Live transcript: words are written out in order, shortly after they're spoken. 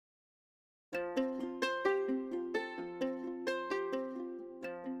Hi,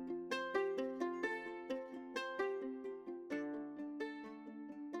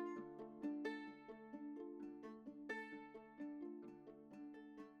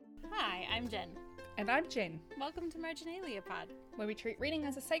 I'm Jen. And I'm Jen, Welcome to Marginalia Pod. where we treat reading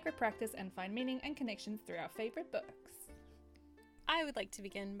as a sacred practice and find meaning and connections through our favourite books. I would like to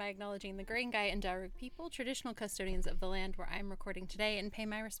begin by acknowledging the Guringai and Darug people, traditional custodians of the land where I'm recording today, and pay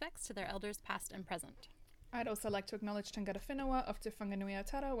my respects to their elders past and present. I'd also like to acknowledge Tangata Whenua of Te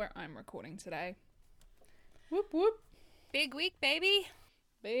Whanganui-a-Tara, where I'm recording today. Whoop whoop! Big week, baby!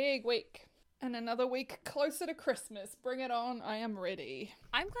 Big week. And another week closer to Christmas. Bring it on, I am ready.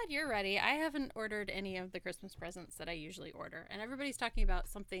 I'm glad you're ready. I haven't ordered any of the Christmas presents that I usually order, and everybody's talking about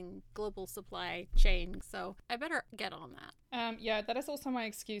something global supply chain, so I better get on that. Yeah, that is also my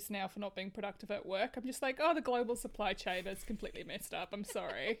excuse now for not being productive at work. I'm just like, oh, the global supply chain is completely messed up. I'm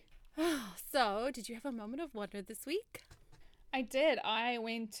sorry. So, did you have a moment of wonder this week? I did. I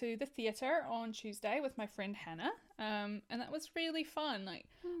went to the theatre on Tuesday with my friend Hannah, and that was really fun.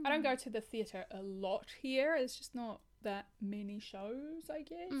 I don't go to the theatre a lot here. It's just not that many shows, I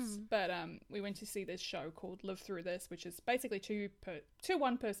guess. But we went to see this show called Live Through This, which is basically two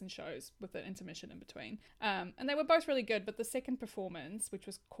one-person shows with an intermission in between. And they were both really good, but the second performance, which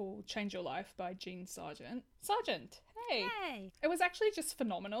was called Change Your Life by Jean Sargent. Hey! It was actually just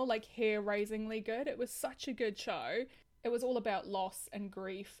phenomenal, like hair-raisingly good. It was such a good show. It was all about loss and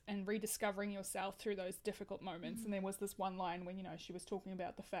grief and rediscovering yourself through those difficult moments. And there was this one line when, she was talking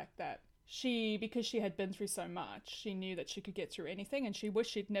about the fact that because she had been through so much, she knew that she could get through anything, and she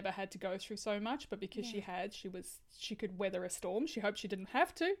wished she'd never had to go through so much, but because she had, she could weather a storm. She hoped she didn't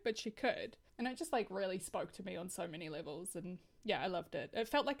have to, but she could. And it just really spoke to me on so many levels. And yeah, I loved it. It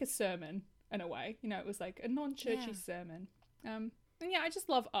felt like a sermon in a way. It was like a non-churchy sermon. And yeah, I just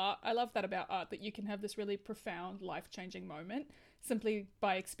love art. I love that about art, that you can have this really profound, life-changing moment simply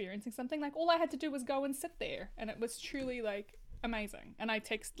by experiencing something. All I had to do was go and sit there, and it was truly, amazing. And I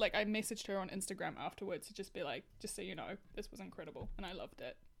messaged her on Instagram afterwards to just be like, just so you know, this was incredible, and I loved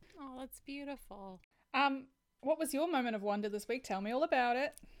it. Oh, that's beautiful. What was your moment of wonder this week? Tell me all about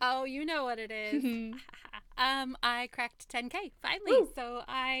it. Oh, you know what it is. I cracked 10K, finally. Woo! So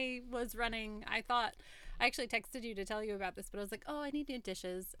I was running, I actually texted you to tell you about this, but I was like, oh, I need new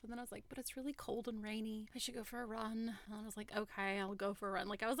dishes. And then I was like, but it's really cold and rainy. I should go for a run. And I was like, okay, I'll go for a run.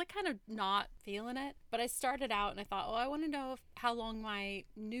 I was kind of not feeling it. But I started out and I thought, I want to know how long my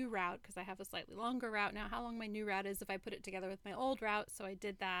new route, because I have a slightly longer route now, how long my new route is if I put it together with my old route. So I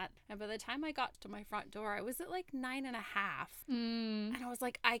did that. And by the time I got to my front door, I was at 9.5. And I was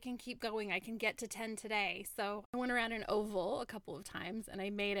like, I can keep going. I can get to 10 today. So I went around an oval a couple of times and I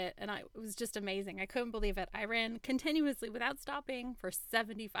made it. And it was just amazing. I couldn't believe it. I ran continuously without stopping for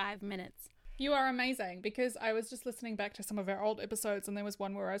 75 minutes. You are amazing, because I was just listening back to some of our old episodes, and there was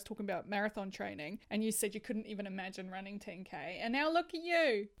one where I was talking about marathon training, and you said you couldn't even imagine running 10K, and now look at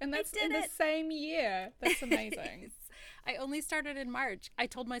you, and that's in the same year. That's amazing. I only started in March. I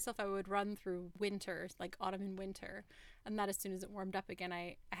told myself I would run through winter, autumn and winter, and that as soon as it warmed up again,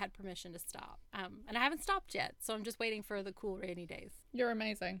 I had permission to stop. And I haven't stopped yet, so I'm just waiting for the cool rainy days. You're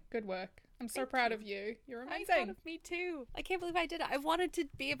amazing. Good work. I'm so proud of you. You're amazing. I'm proud of me too. I can't believe I did it. I wanted to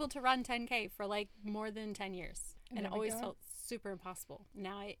be able to run 10K for more than 10 years. And it always felt super impossible.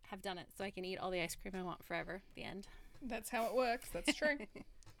 Now I have done it, so I can eat all the ice cream I want forever. The end. That's how it works. That's true.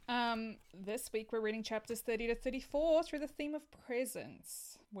 This week we're reading chapters 30 to 34 through the theme of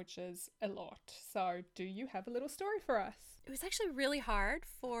presence, which is a lot. So do you have a little story for us? It was actually really hard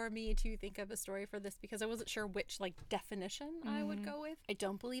for me to think of a story for this because I wasn't sure which definition I would go with. I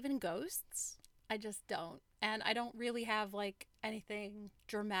don't believe in ghosts. I just don't. And I don't really have anything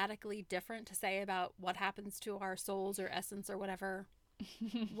dramatically different to say about what happens to our souls or essence or whatever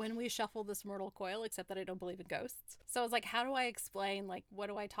when we shuffle this mortal coil, except that I don't believe in ghosts. So I was like, how do I explain, what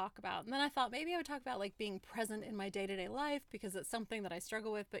do I talk about? And then I thought maybe I would talk about being present in my day-to-day life, because it's something that I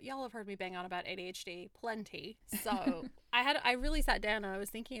struggle with, but y'all have heard me bang on about ADHD plenty. So I really sat down and I was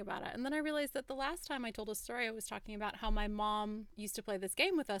thinking about it. And then I realized that the last time I told a story, I was talking about how my mom used to play this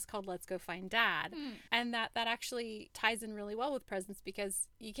game with us called Let's Go Find Dad. And that actually ties in really well with presence, because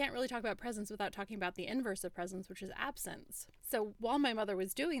you can't really talk about presence without talking about the inverse of presence, which is absence. So while my mother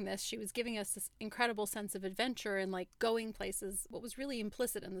was doing this, she was giving us this incredible sense of adventure and going places. What was really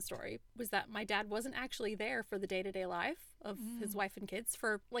implicit in the story was that my dad wasn't actually there for the day-to-day life of his wife and kids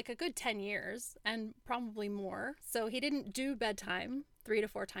for a good 10 years and probably more. So he didn't do bedtime 3 to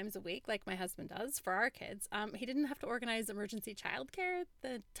 4 times a week like my husband does for our kids. He didn't have to organize emergency childcare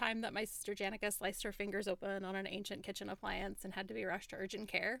the time that my sister Janica sliced her fingers open on an ancient kitchen appliance and had to be rushed to urgent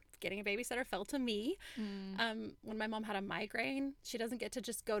care. Getting a babysitter fell to me. When my mom had a migraine, she doesn't get to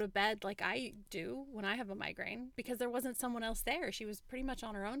just go to bed like I do when I have a migraine because there wasn't someone else there. She was pretty much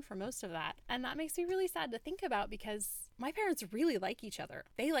on her own for most of that. And that makes me really sad to think about because my parents really like each other.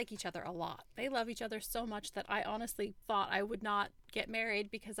 They like each other a lot. They love each other so much that I honestly thought I would not get married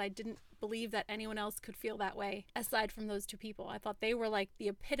because I didn't believe that anyone else could feel that way aside from those two people. I thought they were like the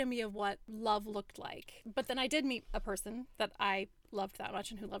epitome of what love looked like. But then I did meet a person that I loved that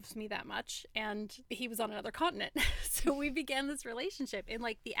much and who loves me that much, and he was on another continent. So we began this relationship in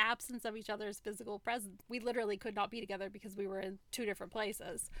like the absence of each other's physical presence. We literally could not be together because we were in 2 different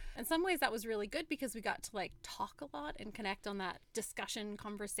places. In some ways that was really good because we got to like talk a lot and connect on that discussion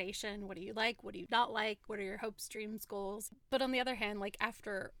conversation. What do you like? What do you not like? What are your hopes, dreams, goals? But on the other hand, like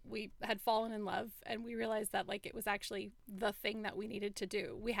after we had fallen in love and we realized that like it was actually the thing that we needed to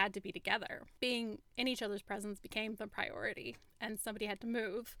do, we had to be together. Being in each other's presence became the priority, and somebody had to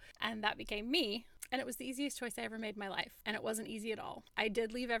move, and that became me. And it was the easiest choice I ever made in my life, and it wasn't easy at all. I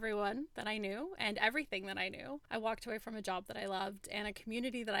did leave everyone that I knew and everything that I knew. I walked away from a job that I loved and a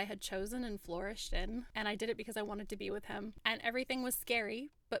community that I had chosen and flourished in, and I did it because I wanted to be with him. And everything was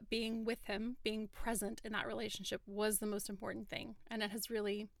scary, but being with him, being present in that relationship was the most important thing, and it has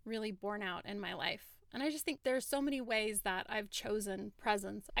really, really borne out in my life. And I just think there's so many ways that I've chosen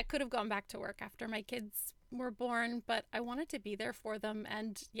presence. I could have gone back to work after my kids were born, but I wanted to be there for them.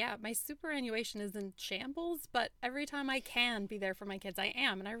 And yeah, my superannuation is in shambles, but every time I can be there for my kids, I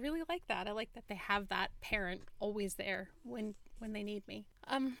am. And I really like that. I like that they have that parent always there when they need me.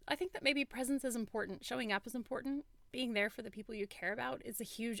 I think that maybe presence is important. Showing up is important. Being there for the people you care about is a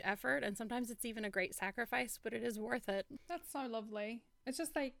huge effort, and sometimes it's even a great sacrifice, but it is worth it. That's so lovely. It's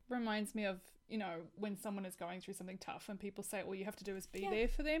just like reminds me of, you know, when someone is going through something tough and people say all you have to do is be there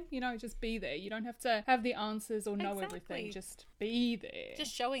for them. You know, just be there. You don't have to have the answers or know everything. Just be there.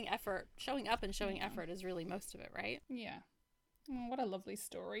 Just showing effort. Showing up and showing effort is really most of it, right? Yeah. Oh, what a lovely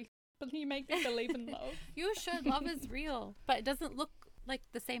story. But you make me believe in love. You should. Love is real. But it doesn't look like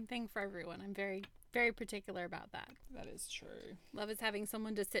the same thing for everyone. I'm very, very particular about that. That is true. Love is having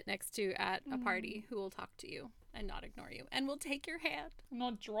someone to sit next to at a party who will talk to you and not ignore you and will take your hand.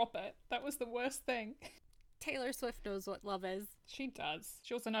 Not drop it. That was the worst thing. Taylor Swift knows what love is. She does.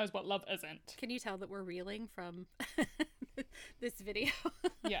 She also knows what love isn't. Can you tell that we're reeling from this video?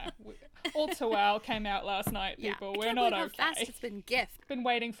 Yeah. All Too Well came out last night, people. We're not okay. How fast it's been gift. Been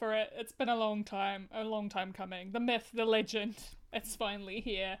waiting for it. It's been a long time coming. The myth, the legend. It's finally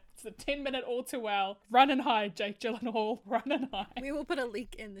here. It's a 10-minute All Too Well. Run and hide, Jake Gyllenhaal. Run and hide. We will put a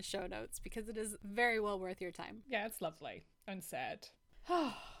link in the show notes because it is very well worth your time. Yeah, it's lovely and sad.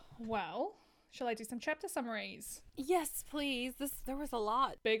 Well, shall I do some chapter summaries? Yes, please. There was a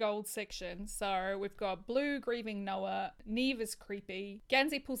lot. Big old section. So we've got Blue grieving Noah. Neve is creepy.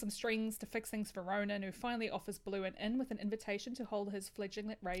 Gansey pulls some strings to fix things for Ronan, who finally offers Blue an inn with an invitation to hold his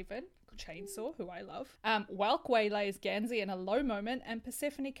fledgling raven, Chainsaw, who I love. Welk waylays Gansey in a low moment, and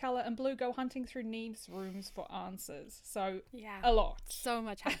Persephone, Calla, and Blue go hunting through Neve's rooms for answers. So, a lot. So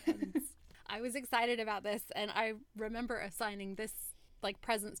much happens. I was excited about this, and I remember assigning this like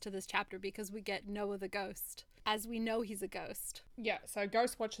presence to this chapter because we get Noah the ghost, as we know he's a ghost. Yeah, so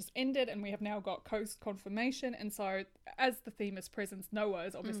Ghost Watch has ended and we have now got ghost confirmation, and so as the theme is presence, Noah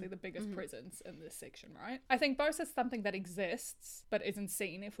is obviously the biggest presence in this section, right? I think both is something that exists but isn't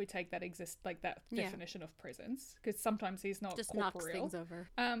seen if we take that definition of presence, because sometimes he's not just corporeal. knocks things over.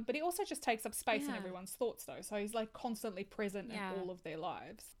 But he also just takes up space in everyone's thoughts though, so he's like constantly present in all of their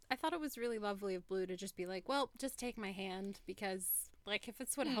lives. I thought it was really lovely of Blue to just be like, well, just take my hand, because like if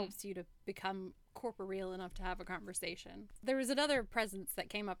it's what helps you to become corporeal enough to have a conversation. There was another presence that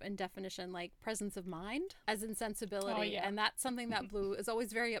came up in definition, like presence of mind, as in sensibility. And that's something that Blue is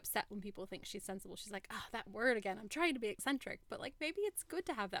always very upset when people think she's sensible. She's like, that word again, I'm trying to be eccentric, but like maybe it's good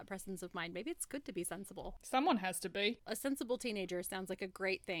to have that presence of mind. Maybe it's good to be sensible. Someone has to be. A sensible teenager sounds like a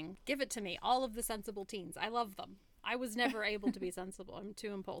great thing. Give it to me. All of the sensible teens. I love them. I was never able to be sensible. I'm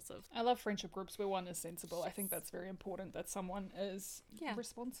too impulsive. I love friendship groups where one is sensible. I think that's very important, that someone is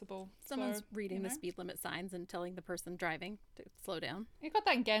responsible. Someone's reading the speed limit signs and telling the person driving to slow down. You got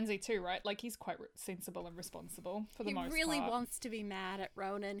that in Gansey too, right? Like he's quite sensible and responsible for the most part. He really wants to be mad at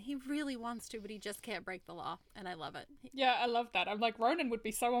Ronan. He really wants to, but he just can't break the law, and I love it. Yeah, I love that. I'm like, Ronan would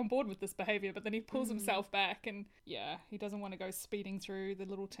be so on board with this behavior, but then he pulls himself back and he doesn't want to go speeding through the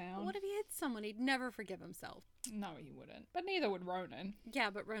little town. What if he hits someone? He'd never forgive himself. No, he wouldn't. But neither would Ronan. Yeah,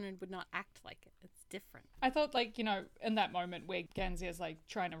 but Ronan would not act like it. It's different. I thought, like, you know, in that moment where Ganzier's, like,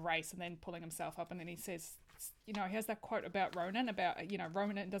 trying to race and then pulling himself up, and then he says, you know, he has that quote about Ronan, about, you know,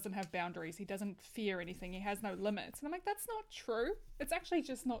 Ronan doesn't have boundaries. He doesn't fear anything. He has no limits. And I'm like, that's not true. It's actually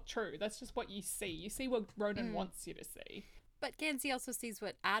just not true. That's just what you see. You see what Ronan wants you to see. But Gansey also sees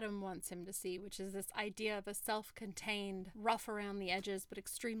what Adam wants him to see, which is this idea of a self-contained, rough around the edges, but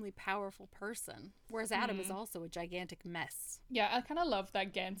extremely powerful person. Whereas Adam is also a gigantic mess. Yeah, I kind of love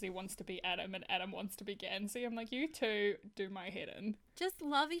that Gansey wants to be Adam and Adam wants to be Gansey. I'm like, you two do my head in. Just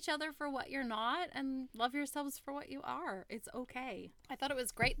love each other for what you're not and love yourselves for what you are. It's okay. I thought it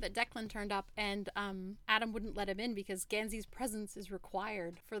was great that Declan turned up and Adam wouldn't let him in because Gansey's presence is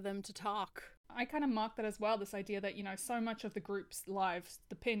required for them to talk. I kind of marked that as well, this idea that, you know, so much of the group's lives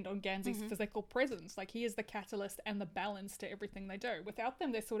depend on Gansey's physical presence. Like, he is the catalyst and the balance to everything they do. Without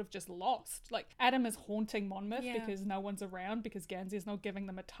them, they're sort of just lost. Like, Adam is haunting Monmouth because no one's around, because Gansey is not giving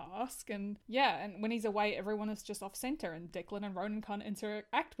them a task. And yeah, and when he's away, everyone is just off center, and Declan and Ronan can't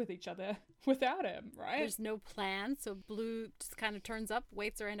interact with each other without him, right? There's no plan, so Blue just kind of turns up,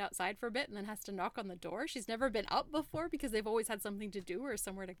 waits around outside for a bit, and then has to knock on the door. She's never been up before because they've always had something to do or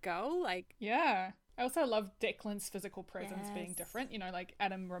somewhere to go. Like, yeah. I also love Declan's physical presence being different. You know, like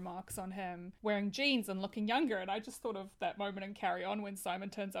Adam remarks on him wearing jeans and looking younger. And I just thought of that moment in Carry On when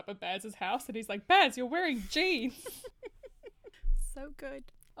Simon turns up at Baz's house and he's like, Baz, you're wearing jeans. So good.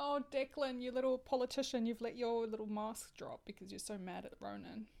 Oh, Declan, you little politician, you've let your little mask drop because you're so mad at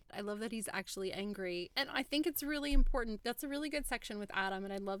Ronan. I love that he's actually angry. And I think it's really important. That's a really good section with Adam.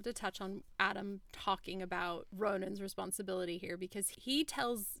 And I'd love to touch on Adam talking about Ronan's responsibility here, because he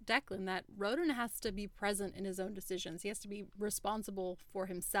tells Declan that Ronan has to be present in his own decisions. He has to be responsible for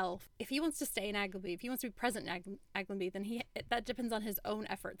himself. If he wants to stay in Aglenby, if he wants to be present in Aglenby, then that depends on his own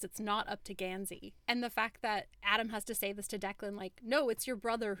efforts. It's not up to Gansey. And the fact that Adam has to say this to Declan, like, no, it's your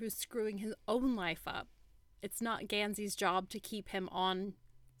brother who's screwing his own life up. It's not Gansey's job to keep him on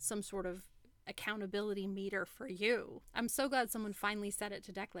some sort of accountability meter for you. I'm so glad someone finally said it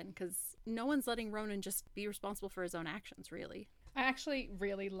to Declan, because no one's letting Ronan just be responsible for his own actions, really. I actually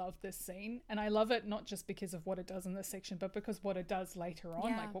really love this scene, and I love it not just because of what it does in this section, but because what it does later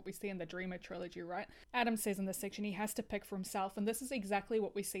on, like what we see in the Dreamer trilogy, right? Adam says in this section he has to pick for himself, and this is exactly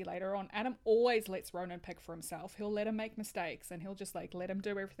what we see later on. Adam always lets Ronan pick for himself. He'll let him make mistakes, and he'll just like let him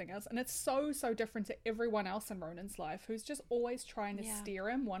do everything else, and it's so different to everyone else in Ronan's life who's just always trying to steer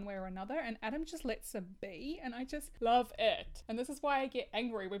him one way or another, and Adam just lets him be, and I just love it. And this is why I get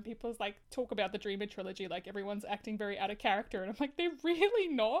angry when people like talk about the Dreamer trilogy like everyone's acting very out of character, and I'm like, they're really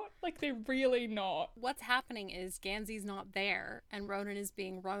not. Like, they're really not. What's happening is Gansey's not there, and Ronan is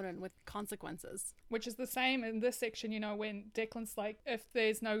being Ronan with consequences. Which is the same in this section, you know, when Declan's like, if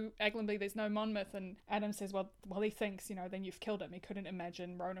there's no Aglenby, there's no Monmouth, and Adam says, well, he thinks, you know, then you've killed him. He couldn't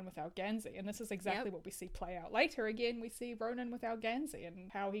imagine Ronan without Gansey. And this is exactly what we see play out. Later, again, we see Ronan without Gansey and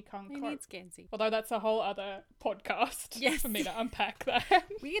how he can't cope. He needs Gansey. Although that's a whole other podcast for me to unpack that.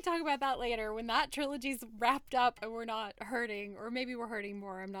 We can talk about that later when that trilogy's wrapped up and we're not hurting, or maybe we're hurting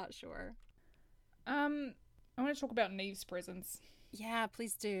more, I'm not sure. I want to talk about Neve's presence. Yeah,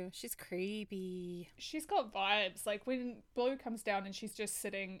 please do. She's creepy. She's got vibes. Like, when Blue comes down and she's just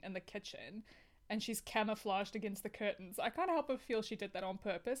sitting in the kitchen and she's camouflaged against the curtains, I can't help but feel she did that on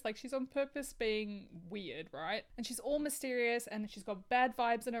purpose. Like, she's on purpose being weird, right? And she's all mysterious, and she's got bad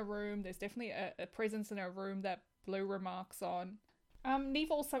vibes in her room. There's definitely a presence in her room that Blue remarks on.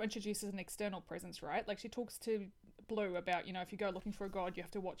 Neve also introduces an external presence, right? Like, she talks to Blue about, you know, if you go looking for a god, you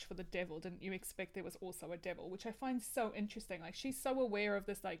have to watch for the devil. Didn't you expect there was also a devil? Which I find so interesting. Like, she's so aware of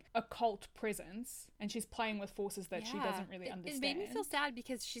this, like, occult presence, and she's playing with forces that she doesn't really understand. It made me feel sad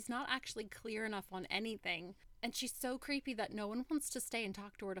because she's not actually clear enough on anything, and she's so creepy that no one wants to stay and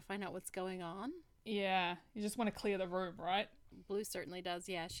talk to her to find out what's going on. Yeah, you just want to clear the room, right? Blue certainly does,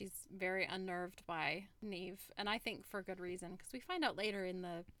 yeah. She's very unnerved by Neve, and I think for good reason, because we find out later in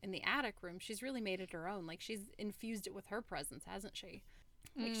the attic room, she's really made it her own. Like, she's infused it with her presence, hasn't she?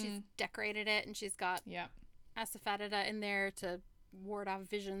 Like, she's decorated it, and she's got asafoetida in there to ward off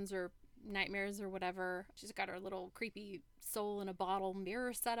visions or nightmares or whatever. She's got her little creepy soul in a bottle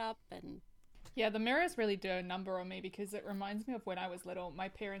mirror set up, and yeah, the mirrors really do a number on me, because it reminds me of when I was little. My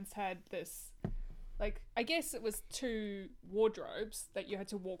parents had this, like, I guess it was 2 wardrobes that you had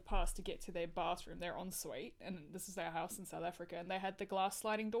to walk past to get to their bathroom, their ensuite, and this is their house in South Africa, and they had the glass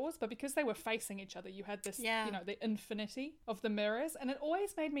sliding doors, but because they were facing each other, you had this, you know, the infinity of the mirrors, and it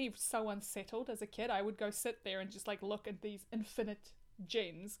always made me so unsettled as a kid. I would go sit there and just, like, look at these infinite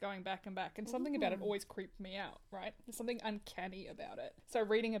gens going back and back, and something about it always creeped me out, right? There's something uncanny about it. So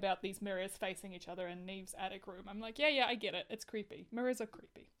reading about these mirrors facing each other in Neve's attic room, I'm like, yeah, I get it. It's creepy. Mirrors are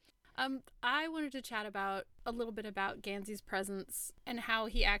creepy. I wanted to chat about a little bit about Gansey's presence and how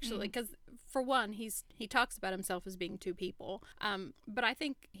he actually, because for one, he talks about himself as being two people, but I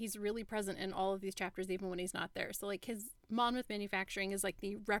think he's really present in all of these chapters even when he's not there. So like his Monmouth Manufacturing is like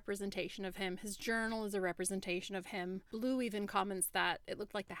the representation of him. His journal is a representation of him. Blue even comments that it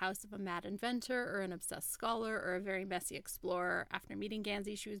looked like the house of a mad inventor or an obsessed scholar or a very messy explorer. After meeting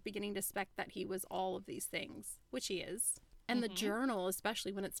Gansey, she was beginning to suspect that he was all of these things, which he is. And the journal,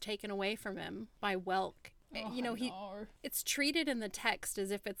 especially when it's taken away from him by Welk, it's treated in the text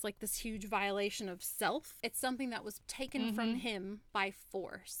as if it's like this huge violation of self. It's something that was taken from him by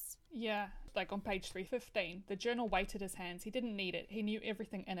force. Yeah, like on page 315, the journal weighted his hands. He didn't need it. He knew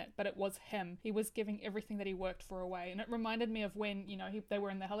everything in it, but it was him. He was giving everything that he worked for away. And it reminded me of when, they were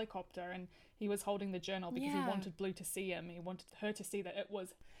in the helicopter and he was holding the journal because he wanted Blue to see him. He wanted her to see that it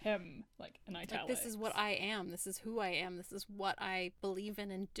was him, like in italics. Like, this is what I am. This is who I am. This is what I believe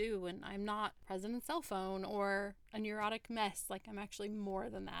in and do. And I'm not President's cell phone or a neurotic mess. Like, I'm actually more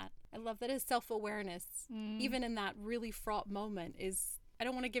than that. I love that his self-awareness, even in that really fraught moment, is... I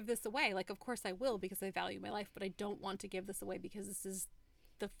don't want to give this away. Like, of course I will because I value my life, but I don't want to give this away because this is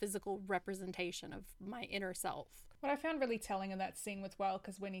the physical representation of my inner self. What I found really telling in that scene with Welk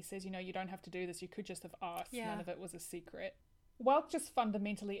is when he says, you don't have to do this. You could just have asked. None of it was a secret. Welk just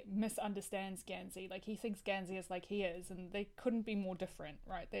fundamentally misunderstands Gansey. Like, he thinks Gansey is like he is, and they couldn't be more different,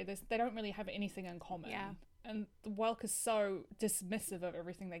 right? They don't really have anything in common. Yeah. And Welk is so dismissive of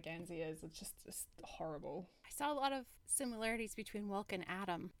everything that Gansey is. It's just horrible. I saw a lot of similarities between Welk and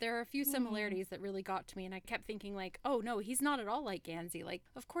Adam. There are a few similarities that really got to me, and I kept thinking, like, oh no, he's not at all like Gansey. Like,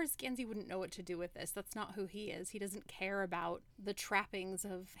 of course Gansey wouldn't know what to do with this. That's not who he is. He doesn't care about the trappings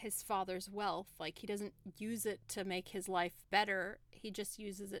of his father's wealth. Like, he doesn't use it to make his life better. He just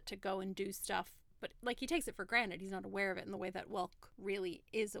uses it to go and do stuff. But, like, he takes it for granted. He's not aware of it in the way that Welk really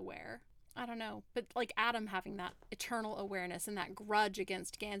is aware. I don't know. But, like, Adam having that eternal awareness and that grudge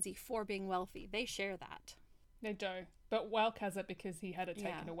against Gansey for being wealthy, they share that. They do. But Welk has it because he had it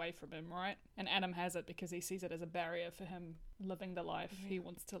taken away from him, right? And Adam has it because he sees it as a barrier for him living the life he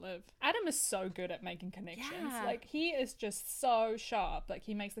wants to live. Adam is so good at making connections. Yeah. Like, he is just so sharp. Like,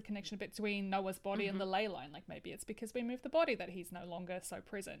 he makes the connection between Noah's body and the ley line. Like, maybe it's because we moved the body that he's no longer so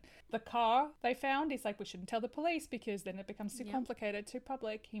present. The car they found, he's like, we shouldn't tell the police because then it becomes too complicated, too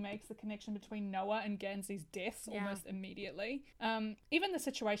public. He makes the connection between Noah and Gansey's deaths almost immediately. Even the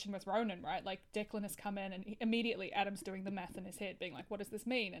situation with Ronan, right? Like, Declan has come in and immediately Adam's doing the math in his head, being like, what does this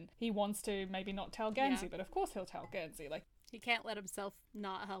mean? And he wants to maybe not tell Gansey, but of course he'll tell Gansey. Like, he can't let himself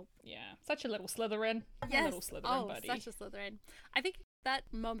not help. Yeah. Such a little Slytherin. Yes. A little Slytherin buddy. Such a Slytherin. I think that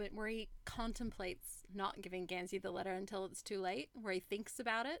moment where he contemplates not giving Gansey the letter until it's too late, where he thinks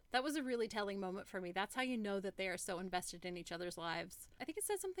about it, that was a really telling moment for me. That's how you know that they are so invested in each other's lives. I think it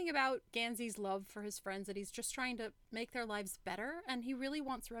says something about Gansey's love for his friends, that he's just trying to make their lives better, and he really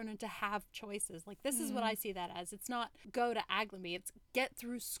wants Ronan to have choices. Like, this is what I see that as. It's not go to Aglamy, it's get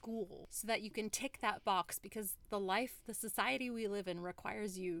through school so that you can tick that box, because the society we live in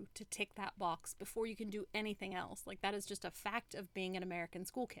requires you to tick that box before you can do anything else. Like, that is just a fact of being an American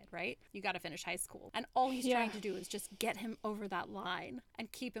school kid, right? You got to finish high school. And all he's trying to do is just get him over that line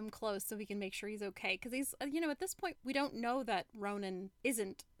and keep him close so we can make sure he's okay. Because he's, at this point, we don't know that Ronan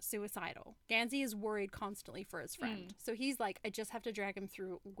isn't suicidal. Gansey is worried constantly for his friend. So he's like, I just have to drag him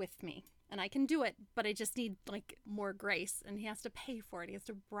through with me. And I can do it, but I just need, like, more grace. And he has to pay for it. He has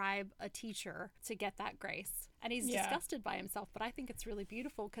to bribe a teacher to get that grace. And he's disgusted by himself, but I think it's really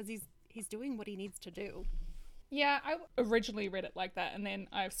beautiful because he's doing what he needs to do. Yeah, I originally read it like that, and then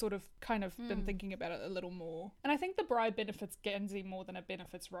I've sort of kind of been thinking about it a little more. And I think the bribe benefits Gansey more than it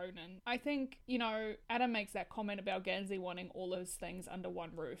benefits Ronan. I think, Adam makes that comment about Gansey wanting all those things under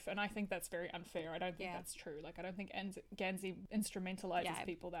one roof, and I think that's very unfair. I don't think that's true. Like, I don't think Gansey instrumentalizes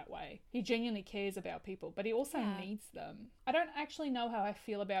people that way. He genuinely cares about people, but he also needs them. I don't actually know how I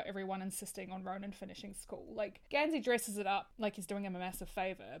feel about everyone insisting on Ronan finishing school. Like, Gansey dresses it up like he's doing him a massive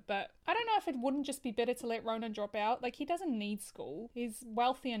favor, but I don't know if it wouldn't just be better to let Ronan drop out. Like, he doesn't need school. He's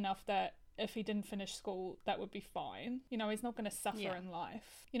wealthy enough that if he didn't finish school, that would be fine. He's not going to suffer in life.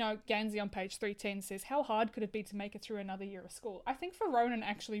 Gansey on page 310 says, how hard could it be to make it through another year of school? I think for Ronan,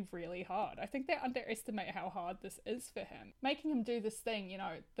 actually really hard. I think they underestimate how hard this is for him. Making him do this thing,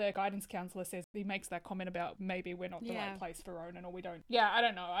 the guidance counselor says, he makes that comment about maybe we're not the right place for Ronan, or we don't. Yeah, I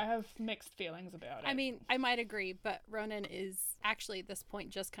don't know. I have mixed feelings about it. I mean, I might agree, but Ronan is actually at this point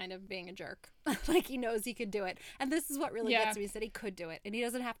just kind of being a jerk. Like, he knows he could do it. And this is what really Yeah. gets me, is that he could do it. And he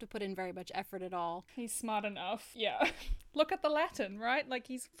doesn't have to put in very much effort at all. He's smart enough. Yeah. Look at the Latin, right? Like,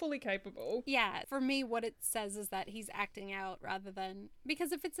 he's fully capable. Yeah, for me, what it says is that he's acting out rather than...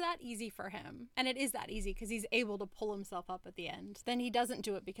 Because if it's that easy for him, and it is that easy because he's able to pull himself up at the end, then he doesn't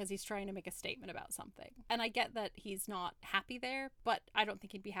do it because he's trying to make a statement about something. And I get that he's not happy there, but I don't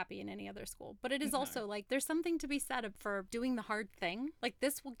think he'd be happy in any other school. But it is also, like, there's something to be said for doing the hard thing. Like,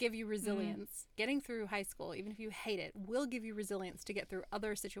 this will give you resilience. Getting through high school, even if you hate it, will give you resilience to get through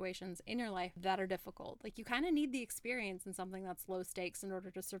other situations in your life that are difficult. Like, you kind of need the experience in something that's low stakes in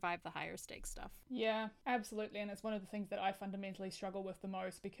order to survive the higher stakes stuff. Yeah, absolutely. And it's one of the things that I fundamentally struggle with the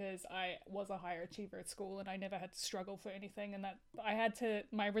most, because I was a higher achiever at school and I never had to struggle for anything, and that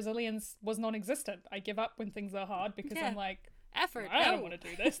my resilience was non-existent. I give up when things are hard because I'm like, effort. I don't want to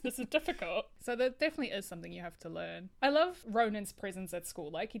do this. This is difficult. So there definitely is something you have to learn. I love Ronan's presence at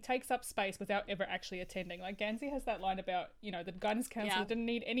school. Like, he takes up space without ever actually attending. Like, Gansey has that line about, the guidance counselor didn't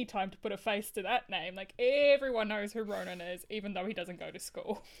need any time to put a face to that name. Like, everyone knows who Ronan is, even though he doesn't go to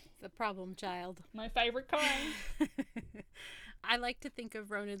school. The problem child. My favorite kind. I like to think of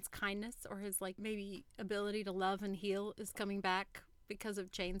Ronan's kindness, or his, like, maybe ability to love and heal is coming back because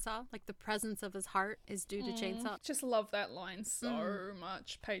of Chainsaw. Like, the presence of his heart is due to Chainsaw. Just love that line so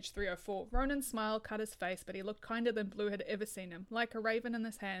much. Page 304. Ronan's smile cut his face, but he looked kinder than Blue had ever seen him. Like a raven in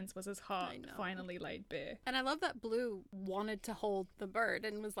his hands was his heart finally laid bare. And I love that Blue wanted to hold the bird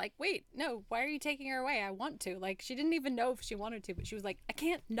and was like, wait, no, why are you taking her away? I want to. Like, she didn't even know if she wanted to, but she was like, I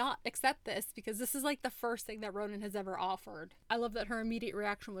can't not accept this because this is like the first thing that Ronan has ever offered. I love that her immediate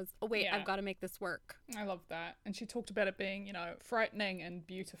reaction was, oh wait, I've got to make this work. I love that. And she talked about it being, frightening and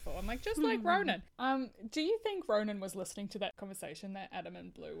beautiful. I'm like, just like Ronan. Do you think Ronan was listening to that conversation that Adam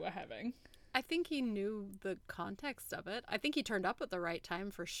and Blue were having? I think he knew the context of it. I think he turned up at the right time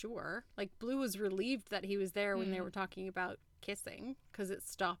for sure. Like, Blue was relieved that he was there when they were talking about kissing, because it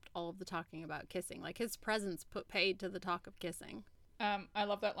stopped all of the talking about kissing. Like, his presence put paid to the talk of kissing. I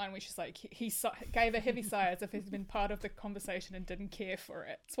love that line where she's like, he gave a heavy sigh as if he's been part of the conversation and didn't care for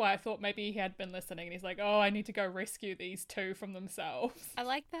it. That's why I thought maybe he had been listening, and he's like, oh, I need to go rescue these two from themselves. I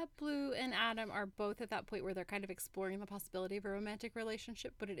like that Blue and Adam are both at that point where they're kind of exploring the possibility of a romantic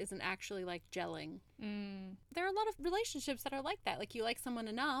relationship, but it isn't actually, like, gelling. There are a lot of relationships that are like that. Like, you like someone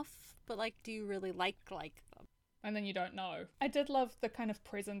enough, but, like, do you really like them? And then you don't know. I did love the kind of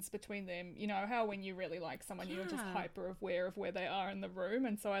presence between them. You know, how when you really like someone, you're just hyper aware of where they are in the room.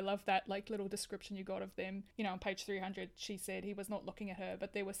 And so I love that, like, little description you got of them. On page 300, she said he was not looking at her,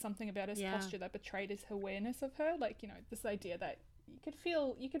 but there was something about his posture that betrayed his awareness of her. Like, this idea that you could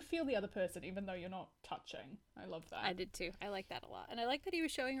feel the other person even though you're not touching. I love that. I did too. I like that a lot. And I like that he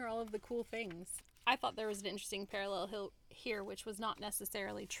was showing her all of the cool things. I thought there was an interesting parallel here, which was not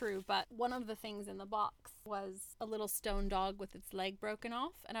necessarily true, but one of the things in the box was a little stone dog with its leg broken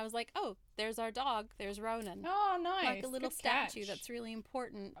off, and I was like, oh, there's our dog, there's Ronan. Oh, nice. Like a little Good statue catch. that's really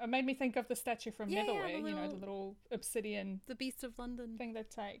important. It made me think of the statue from Netherware, the the little obsidian the Beast of London thing they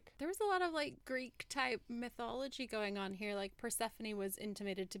take. There was a lot of, like, Greek type mythology going on here. Like, Persephone was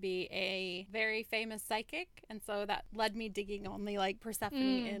intimated to be a very famous psychic, and so that led me digging on the, like,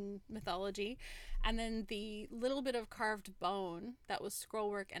 Persephone in mythology. And then the little bit of carved bone that was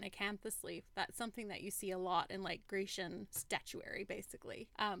scrollwork and acanthus leaf, that's something that you see a lot in, like, Grecian statuary, basically.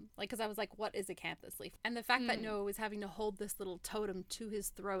 Because I was like, what is acanthus leaf? And the fact that Noah was having to hold this little totem to his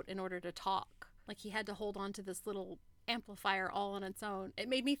throat in order to talk. Like, he had to hold on to this little amplifier all on its own. It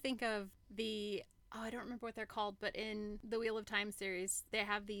made me think of I don't remember what they're called, but in the Wheel of Time series, they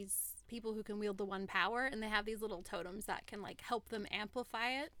have these people who can wield the one power, and they have these little totems that can, like, help them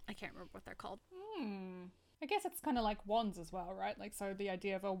amplify it. I can't remember what they're called. I guess it's kind of like wands as well, right? Like, so the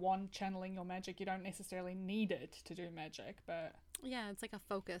idea of a wand channeling your magic, you don't necessarily need it to do magic, but... Yeah, it's like a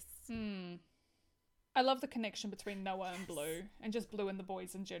focus. I love the connection between Noah and Blue, and just Blue and the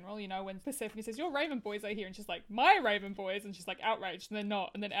boys in general. When Persephone says, your Raven boys are here, and she's like, my Raven boys, and she's like, outraged, and then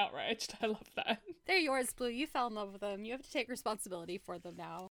not, and then outraged. I love that. They're yours, Blue. You fell in love with them. You have to take responsibility for them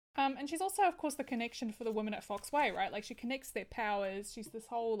now. And she's also, of course, the connection for the women at Foxway, right? Like, she connects their powers. She's this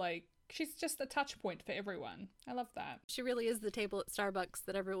whole, like, she's just a touch point for everyone. I love that. She really is the table at Starbucks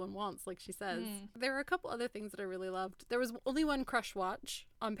that everyone wants, like she says. There were a couple other things that I really loved. There was only one crush watch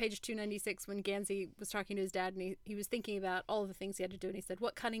on page 296 when Gansey was talking to his dad, and he was thinking about all of the things he had to do, and he said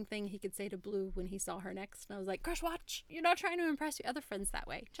what cunning thing he could say to Blue when he saw her next. And I was like, crush watch! You're not trying to impress your other friends that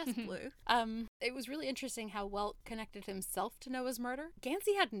way. Just Blue. It was really interesting how Welt connected himself to Noah's murder.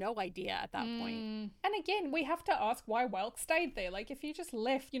 Gansey had no idea at that point. And again, we have to ask why Welk stayed there. Like, if you just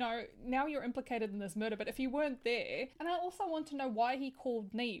left, now you're implicated in this murder, but if you weren't there. And I also want to know why he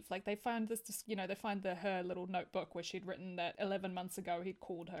called Neve. Like, they find this, you know, they find her little notebook where she'd written that 11 months ago he'd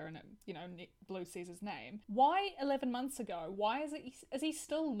called her and, Blue sees his name. Why 11 months ago? Why is he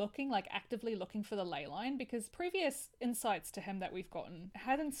still looking, like, actively looking for the ley line? Because previous insights to him that we've gotten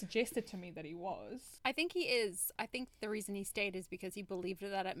hadn't suggested to me that he was. I think he is. I think the reason he stayed is because he believed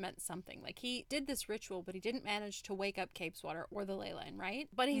that it meant something. Like, he did this ritual, but he didn't manage to wake up Capeswater or the ley line, right?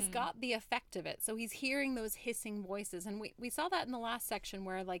 But he's got the effect of it. So he's hearing those hissing voices. And we saw that in the last section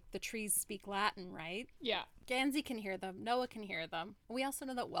where, like, the trees speak Latin, right? Yeah. Gansey can hear them. Noah can hear them. We also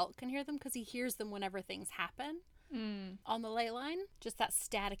know that Welt can hear them because he hears them whenever things happen. On the ley line, just that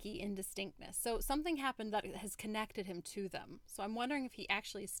staticky indistinctness. So something happened that has connected him to them. So I'm wondering if he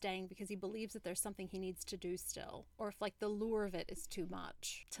actually is staying because he believes that there's something he needs to do still, or if, like, the lure of it is too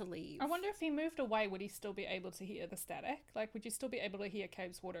much to leave. I wonder if he moved away, would he still be able to hear the static? Like, would you still be able to hear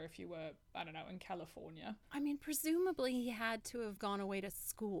Capeswater if you were, I don't know, in California? I mean, presumably he had to have gone away to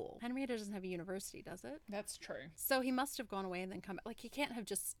school. Henrietta doesn't have a university, does it? That's true. So he must have gone away and then come back. Like, he can't have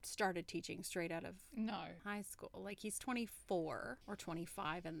just started teaching straight out of high school. Like, he's 24 or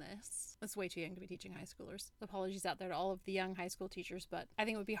 25 in this. That's way too young to be teaching high schoolers. Apologies out there to all of the young high school teachers, but I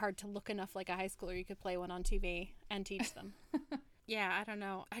think it would be hard to look enough like a high schooler you could play one on TV and teach them. Yeah, I don't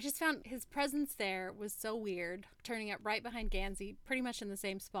know. I just found his presence there was so weird, turning up right behind Gansey, pretty much in the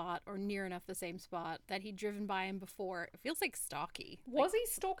same spot, or near enough the same spot, that he'd driven by him before. It feels like stalky. Was he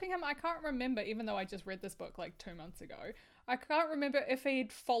stalking him? I can't remember, even though I just read this book like 2 months ago. I can't remember if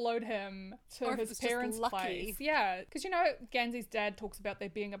he'd followed him to his parents' place. Yeah, because, Gansey's dad talks about there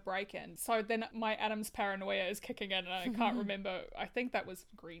being a break-in. So then my Adam's paranoia is kicking in, and I can't remember. I think that was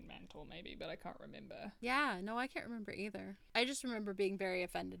Green Mantle, maybe, but I can't remember. Yeah, no, I can't remember either. I just remember being very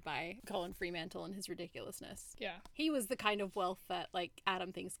offended by Colin Fremantle and his ridiculousness. Yeah. He was the kind of wealth that, like,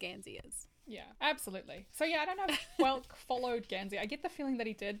 Adam thinks Gansey is. Yeah, absolutely. So yeah, I don't know if Welk followed Gansey. I get the feeling that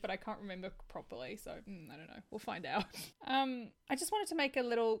he did, but I can't remember properly, so I don't know. We'll find out. I just wanted to make a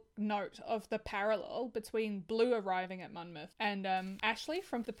little note of the parallel between Blue arriving at Monmouth and Ashley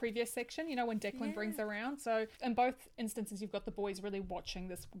from the previous section, when Declan brings her around. So in both instances, you've got the boys really watching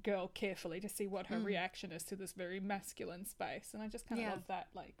this girl carefully to see what her reaction is to this very masculine space. And I just kind of love that,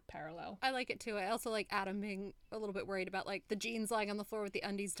 like, parallel. I like it too. I also like Adam being a little bit worried about, like, the jeans lying on the floor with the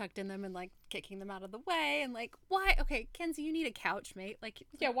undies tucked in them and, like, kicking them out of the way, and, like, why? Okay, Kenzie, you need a couch, mate. Like,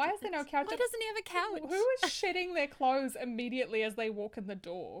 yeah, why is there no couch? Why doesn't he have a couch? Who is shedding their clothes immediately as they walk in the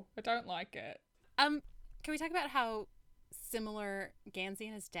door? I don't like it. Can we talk about how similar Gansey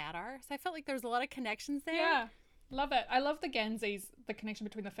and his dad are? So I felt like there was a lot of connections there. Yeah. Love it. I love the Ganseys, the connection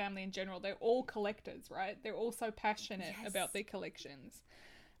between the family in general. They're all collectors, right? They're all so passionate about their collections.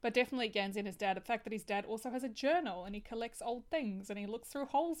 But definitely Gansey and his dad, the fact that his dad also has a journal and he collects old things and he looks through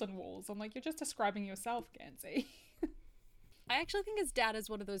holes in walls. I'm like, you're just describing yourself, Gansey. I actually think his dad is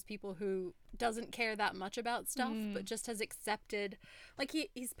one of those people who doesn't care that much about stuff, but just has accepted, like,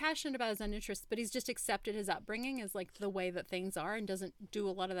 he's passionate about his own interests, but he's just accepted his upbringing as, like, the way that things are, and doesn't do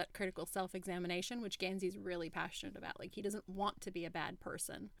a lot of that critical self-examination, which Gansey's really passionate about. Like, he doesn't want to be a bad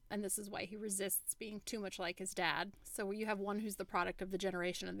person, and this is why he resists being too much like his dad. So you have one who's the product of the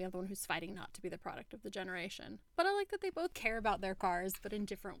generation and the other one who's fighting not to be the product of the generation. But I like that they both care about their cars, but in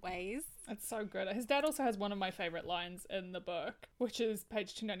different ways. That's so good. His dad also has one of my favorite lines in the book, which is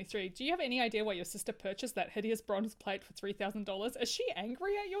page 293. Do you have any idea why your sister purchased that hideous bronze plate for $3,000? Is she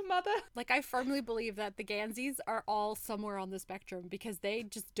angry at your mother? Like, I firmly believe that the Ganseys are all somewhere on the spectrum because they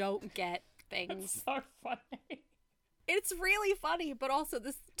just don't get things. That's so funny. It's really funny, but also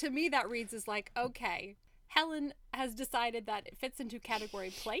this, to me, that reads as like, okay, Helen has decided that it fits into category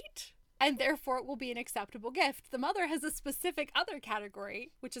plate, and therefore it will be an acceptable gift. The mother has a specific other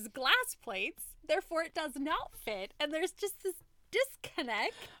category, which is glass plates, therefore it does not fit, and there's just this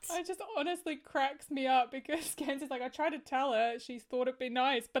disconnect. It just honestly cracks me up because Gansey's like, I tried to tell her, she thought it'd be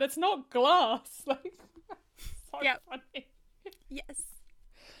nice, but it's not glass. Like, so funny. Yes.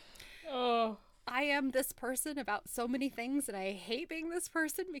 Oh. I am this person about so many things, and I hate being this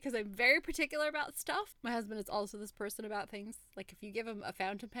person because I'm very particular about stuff. My husband is also this person about things. Like, if you give him a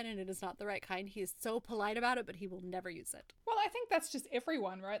fountain pen and it is not the right kind, he is so polite about it, but he will never use it. Well, I think that's just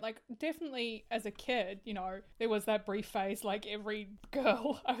everyone, right? Like, definitely as a kid, there was that brief phase, like every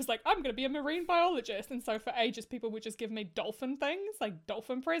girl, I was like, I'm going to be a marine biologist. And so for ages, people would just give me dolphin things, like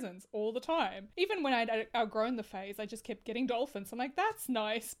dolphin presents all the time. Even when I'd outgrown the phase, I just kept getting dolphins. I'm like, that's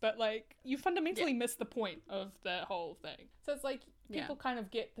nice, but, like, you fundamentally miss the point of the whole thing. So it's like, people kind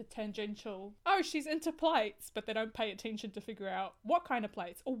of get the tangential, oh, she's into plates, but they don't pay attention to figure out what kind of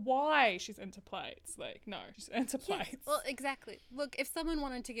plates or why she's into plates. Like, no, she's into plates. Yes, well, exactly. Look, if someone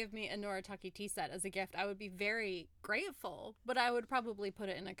wanted to give me a Noritake tea set as a gift, I would be very grateful, but I would probably put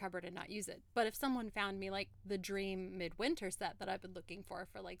it in a cupboard and not use it. But if someone found me like the dream midwinter set that I've been looking for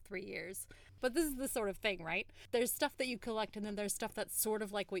like 3 years, but this is the sort of thing, right? There's stuff that you collect, and then there's stuff that's sort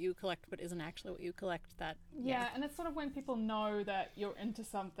of like what you collect but isn't actually what you collect. That yeah, and it's sort of when people know that you're into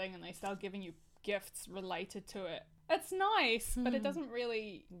something and they start giving you gifts related to it. It's nice, but it doesn't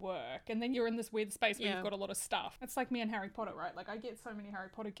really work. And then you're in this weird space where you've got a lot of stuff. It's like me and Harry Potter, right? Like, I get so many Harry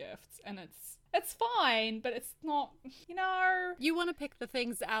Potter gifts, and it's fine, but it's not, you know... You want to pick the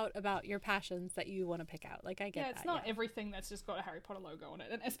things out about your passions that you want to pick out. Like, I get that. Yeah, it's not everything that's just got a Harry Potter logo on it.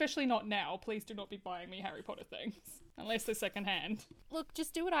 And especially not now. Please do not be buying me Harry Potter things. Unless they're secondhand. Look,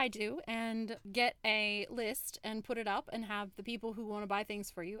 just do what I do and get a list and put it up and have the people who want to buy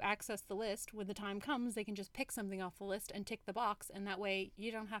things for you access the list. When the time comes, they can just pick something off the list and tick the box. And that way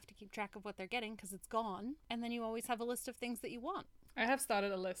you don't have to keep track of what they're getting because it's gone. And then you always have a list of things that you want. I have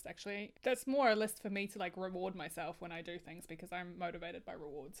started a list, actually. That's more a list for me to, like, reward myself when I do things because I'm motivated by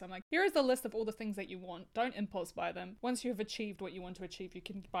rewards. So I'm like, here is the list of all the things that you want. Don't impulse buy them. Once you've achieved what you want to achieve, you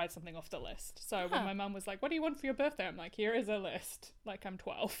can buy something off the list. So when my mum was like, what do you want for your birthday? I'm like, here is a list. Like, I'm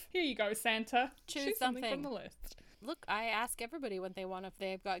 12. Here you go, Santa. Choose something from the list. Look, I ask everybody what they want if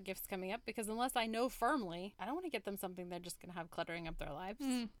they've got gifts coming up, because unless I know firmly, I don't want to get them something they're just going to have cluttering up their lives.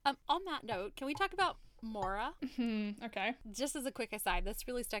 On that note, can we talk about Mora? Okay. Just as a quick aside, this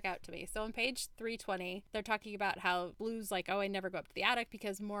really stuck out to me. So on page 320, they're talking about how Blue's like, oh, I never go up to the attic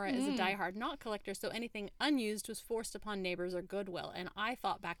because Mora is a diehard knot collector, so anything unused was forced upon neighbors or goodwill. And I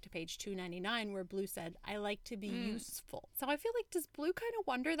thought back to page 299 where Blue said, I like to be useful. So I feel like, does Blue kind of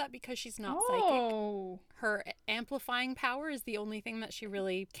wonder that because she's not psychic, her amplifying power is the only thing that she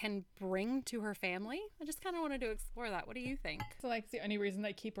really can bring to her family? I just kind of wanted to explore that. What do you think? So, like, it's the only reason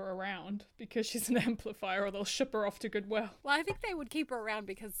they keep her around, because she's an amplifier, or they'll ship her off to Goodwill. Well, I think they would keep her around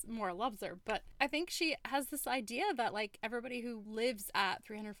because Mora loves her, but I think she has this idea that, like, everybody who lives at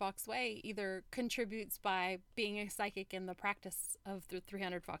 300 Foxway either contributes by being a psychic in the practice of the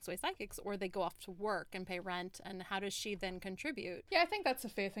 300 Foxway psychics, or they go off to work and pay rent, and how does she then contribute? Yeah, I think that's a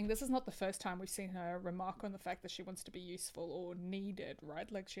fair thing. This is not the first time we've seen her remark on the fact that she wants to be useful or needed,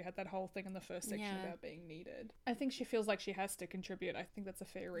 right? Like, she had that whole thing in the first section about being needed. I think she feels like she has to contribute. I think that's a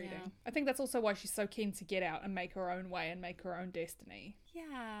fair reading. Yeah. I think that's also why she's so keen to get out and make her own way and make her own destiny.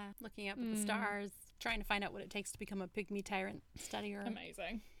 Yeah, looking up at the stars, trying to find out what it takes to become a pygmy tyrant studier.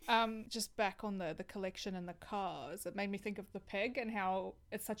 Amazing. Just back on the collection and the cars, it made me think of the pig and how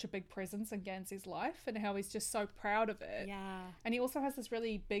it's such a big presence in Gansey's life and how he's just so proud of it. Yeah. And he also has this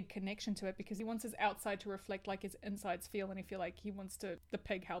really big connection to it because he wants his outside to reflect like his insides feel, and I feel like the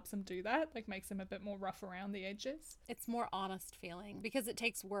pig helps him do that, like makes him a bit more rough around the edges. It's more honest feeling because it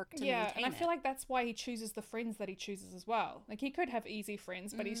takes work to maintain it. And I feel like that's why he chooses the friends that he chooses as well. Like, he could have easy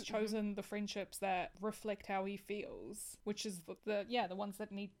friends, but he's chosen the friendships that reflect how he feels, which is the ones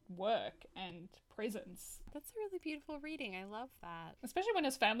that need work and presence. That's a really beautiful reading. I love that. Especially when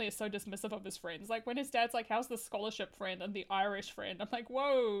his family is so dismissive of his friends. Like, when his dad's like, how's the scholarship friend and the Irish friend? I'm like,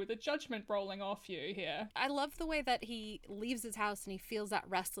 whoa, the judgment rolling off you here. I love the way that he leaves his house and he feels that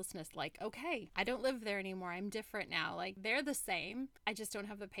restlessness, like, okay, I don't live there anymore. I'm different now. Like, they're the same. I just don't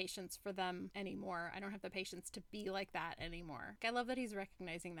have the patience for them anymore. I don't have the patience to be like that anymore. I love that he's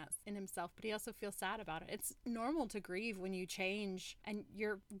recognizing that in himself, but he also feels sad about it. It's normal to grieve when you change and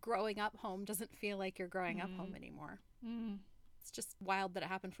your growing up home doesn't feel like you're growing up home anymore. It's just wild that it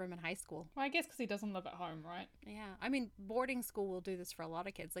happened for him in high school. Well, I guess because he doesn't live at home, right? Yeah. I mean, boarding school will do this for a lot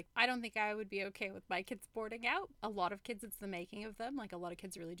of kids. Like, I don't think I would be okay with my kids boarding out. A lot of kids, it's the making of them. Like, a lot of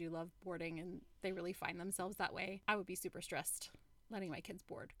kids really do love boarding and they really find themselves that way. I would be super stressed letting my kids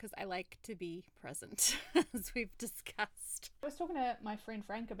board because I like to be present, as we've discussed. I was talking to my friend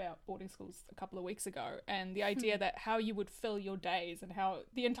Frank about boarding schools a couple of weeks ago, and the idea that how you would fill your days and how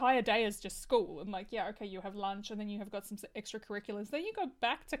the entire day is just school, and like, yeah, okay, you have lunch and then you have got some extracurriculars, then you go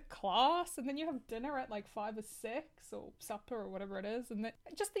back to class and then you have dinner at like 5 or 6 or supper or whatever it is, and then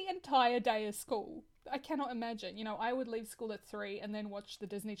just the entire day is school. I cannot imagine. You know, I would leave school at 3 and then watch the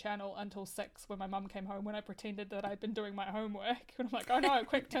Disney Channel until 6 when my mum came home, when I pretended that I'd been doing my homework. And I'm like, oh no,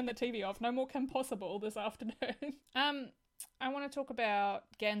 quick, turn the TV off. No more Kim Possible this afternoon. I want to talk about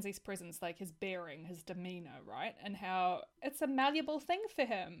Gansey's presence, like his bearing, his demeanor, right? And how it's a malleable thing for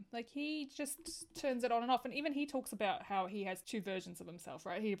him. Like, he just turns it on and off. And even he talks about how he has 2 versions of himself,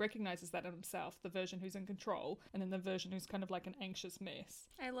 right? He recognizes that in himself, the version who's in control, and then the version who's kind of like an anxious mess.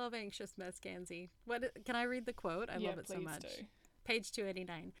 I love anxious mess, Gansey. Can I read the quote? I love it so much. Do. Page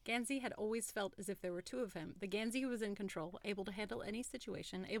 289. Gansey had always felt as if there were two of him. The Gansey who was in control, able to handle any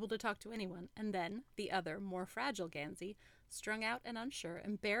situation, able to talk to anyone, and then the other, more fragile Gansey, strung out and unsure,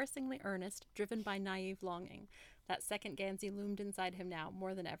 embarrassingly earnest, driven by naive longing. That second Gansey loomed inside him now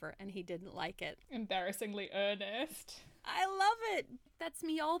more than ever, and he didn't like it. Embarrassingly earnest. I love it. That's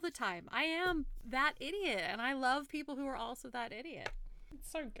me all the time. I am that idiot, and I love people who are also that idiot. It's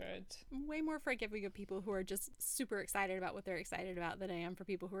so good. I'm way more forgiving of people who are just super excited about what they're excited about than I am for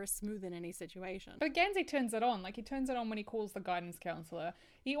people who are smooth in any situation. But Gansey turns it on. Like, he turns it on when he calls the guidance counselor.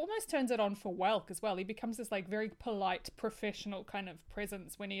 He almost turns it on for Welk as well. He becomes this, like, very polite, professional kind of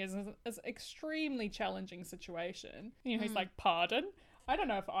presence when he is in an extremely challenging situation. You know, he's like, pardon? I don't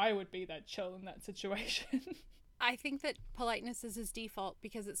know if I would be that chill in that situation. I think that politeness is his default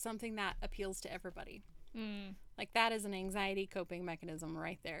because it's something that appeals to everybody. Like, that is an anxiety coping mechanism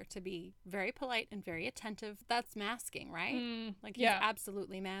right there, to be very polite and very attentive. That's masking, right? Like, he's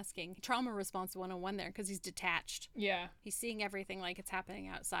absolutely masking. Trauma response 101 there, because he's detached. Yeah. He's seeing everything like it's happening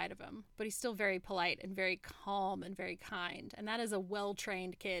outside of him, but he's still very polite and very calm and very kind. And that is a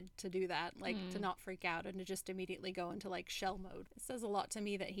well-trained kid to do that, like to not freak out and to just immediately go into like shell mode. It says a lot to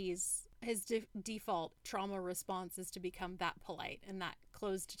me that his default trauma response is to become that polite and that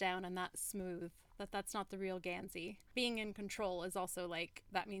closed down and that smooth. That's not the real Gansey. Being in control is also like,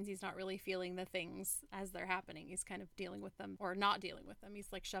 that means he's not really feeling the things as they're happening. He's kind of dealing with them or not dealing with them.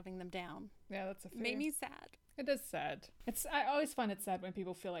 He's like shoving them down. Yeah, that's a fair. Made me sad. It is sad. I always find it sad when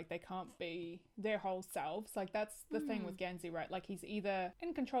people feel like they can't be their whole selves. Like, that's the thing with Gansey, right? Like, he's either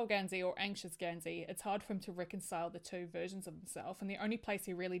in control Gansey or anxious Gansey. It's hard for him to reconcile the two versions of himself. And the only place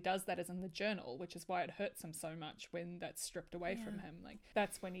he really does that is in the journal, which is why it hurts him so much when that's stripped away from him. Like,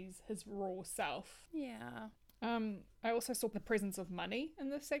 that's when he's his raw self. Yeah. I also saw the presence of money in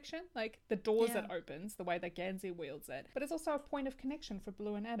this section, like the doors it opens, the way that Gansey wields it. But it's also a point of connection for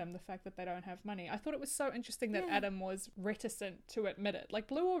Blue and Adam, the fact that they don't have money. I thought it was so interesting that Adam was reticent to admit it. Like,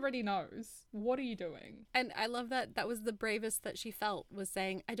 Blue already knows. What are you doing? And I love that was the bravest that she felt, was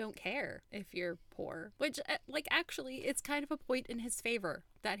saying, I don't care if you're poor. Which, like, actually, it's kind of a point in his favor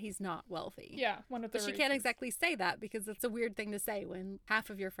that he's not wealthy. Yeah, one of the But she can't exactly say that because it's a weird thing to say when half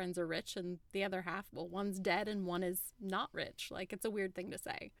of your friends are rich and the other half, well, one's dead and one is not rich. Like, it's a weird thing to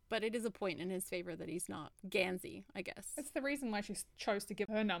say. But it is a point in his favor that he's not Gansey, I guess. It's the reason why she chose to give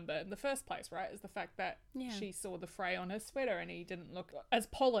her number in the first place, right? Is the fact that she saw the fray on his sweater and he didn't look as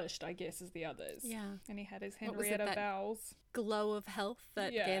polished, I guess, as the others. Yeah. And he had his Henrietta vowels. Glow of health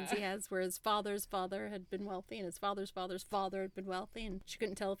that Gansey has, where his father's father had been wealthy and his father's father's father had been wealthy, and she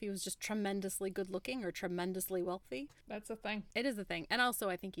couldn't tell if he was just tremendously good looking or tremendously wealthy. That's a thing. It is a thing. And also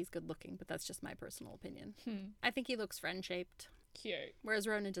I think he's good looking, but that's just my personal opinion. I think he looks friend-shaped. Cute. Whereas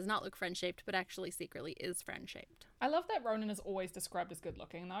Ronan does not look friend-shaped, but actually secretly is friend-shaped. I love that Ronan is always described as good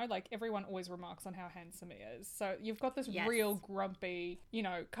looking, though. Like, everyone always remarks on how handsome he is. So you've got this real grumpy, you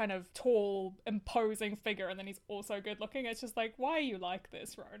know, kind of tall, imposing figure, and then he's also good looking. It's just like, why are you like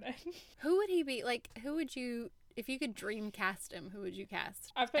this, Ronan? Who would he be? Like, who would you... If you could dream cast him, who would you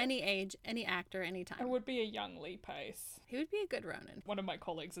cast? Any age, any actor, any time. It would be a young Lee Pace. He would be a good Ronan. One of my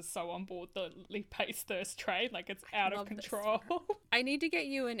colleagues is so on board the Lee Pace thirst train, like it's out of control. I need to get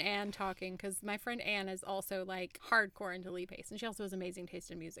you and Anne talking, because my friend Anne is also like hardcore into Lee Pace, and she also has amazing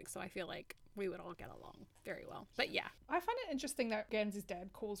taste in music, so I feel like we would all get along very well. But yeah. I find it interesting that Gansey's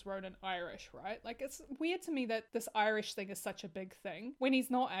dad calls Ronan Irish, right? Like, it's weird to me that this Irish thing is such a big thing when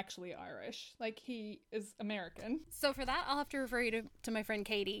he's not actually Irish. Like, he is American. So for that, I'll have to refer you to my friend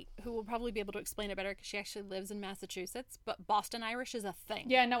Katie, who will probably be able to explain it better because she actually lives in Massachusetts. But Boston Irish is a thing.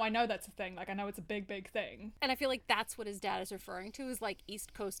 Yeah, no, I know that's a thing. Like, I know it's a big, big thing. And I feel like that's what his dad is referring to, is like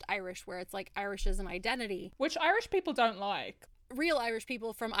East Coast Irish, where it's like Irish is an identity. Which Irish people don't like. Real Irish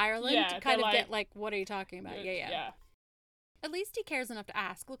people from Ireland kind of get like, what are you talking about? Yeah. At least he cares enough to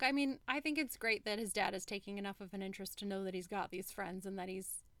ask. Look, I mean, I think it's great that his dad is taking enough of an interest to know that he's got these friends and that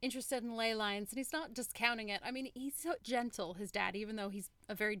he's interested in ley lines and he's not discounting it. I mean, he's so gentle, his dad, even though he's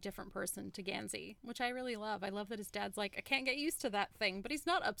a very different person to Gansey, which I really love. I love that his dad's like, I can't get used to that thing, but he's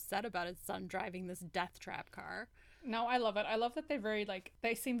not upset about his son driving this death trap car. No, I love it. I love that they're very, like,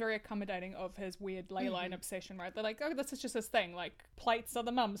 they seem very accommodating of his weird ley line obsession, right? They're like, oh, this is just his thing. Like, plates are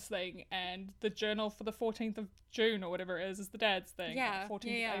the mum's thing, and the journal for the 14th of June or whatever it is the dad's thing. Yeah.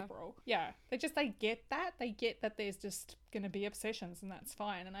 14th of April. Yeah. They get that. They get that there's just going to be obsessions, and that's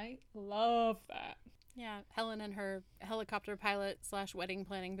fine. And I love that. Yeah. Helen and her helicopter pilot / wedding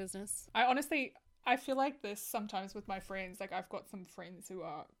planning business. I honestly... I feel like this sometimes with my friends. Like, I've got some friends who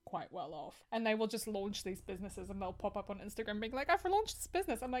are quite well off, and they will just launch these businesses, and they'll pop up on Instagram being like, I've launched this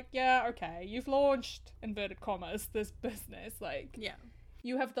business. I'm like, yeah, okay, you've launched, inverted commas, this business. Like, Yeah.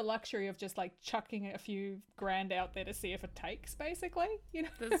 you have the luxury of just like chucking a few grand out there to see if it takes, basically. You know,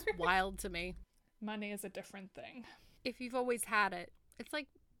 That's wild to me. money is a different thing. If you've always had it, it's like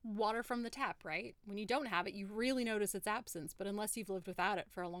water from the tap, right? When you don't have it, you really notice its absence, but unless you've lived without it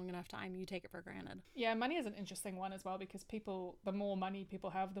for a long enough time, you take it for granted. Yeah, money is an interesting one as well, because people, the more money people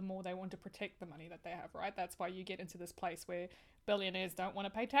have, the more they want to protect the money that they have, right? That's why you get into this place where billionaires don't want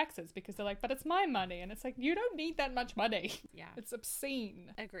to pay taxes, because they're like, but it's my money. And it's like, you don't need that much money. Yeah. It's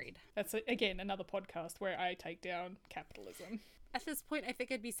obscene. Agreed. That's, again, another podcast where I take down capitalism. At this point, I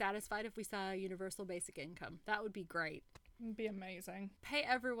think I'd be satisfied if we saw a universal basic income. That would be great. It'd be amazing. Pay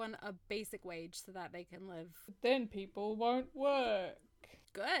everyone a basic wage so that they can live Then people won't work.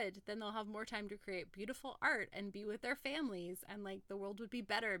 good. Then they'll have more time to create beautiful art and be with their families, and like the world would be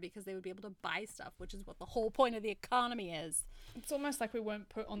better because they would be able to buy stuff, which is what the whole point of the economy is. It's almost like we weren't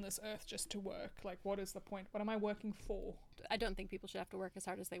put on this earth just to work. Like, what is the point? What am I working for? I don't think people should have to work as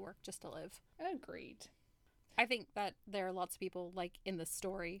hard as they work just to live. Agreed. I think that there are lots of people like in the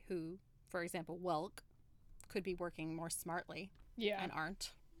story who, for example, Welk, could be working more smartly Yeah. and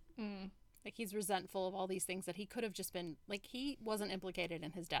aren't. Mm. Like, he's resentful of all these things that he could have just been, like, he wasn't implicated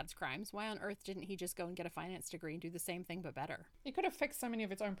in his dad's crimes. Why on earth didn't he just go and get a finance degree and do the same thing but better? He could have fixed so many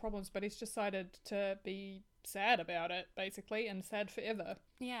of its own problems, but he's decided to be sad about it, basically, and sad forever.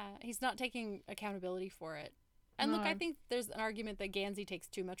 Yeah, he's not taking accountability for it. And look, No. I think there's an argument that Gansey takes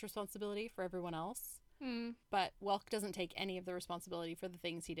too much responsibility for everyone else, Hmm. but Welk doesn't take any of the responsibility for the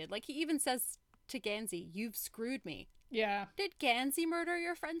things he did. Like, he even says to Gansey, "You've screwed me." Yeah. Did Gansey murder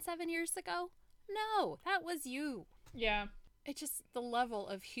your friend 7 years ago? No, that was you. Yeah. It just, the level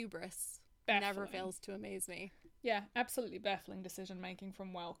of hubris never Baffling. fails to amaze me. Yeah, absolutely baffling decision making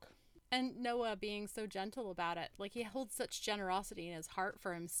from Welk. And Noah being so gentle about it. Like, he holds such generosity in his heart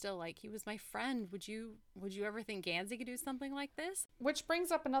for him still. Like, he was my friend. Would you ever think Gansey could do something like this? Which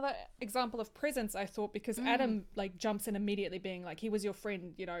brings up another example of presence, I thought, because Adam, like, jumps in immediately being like, he was your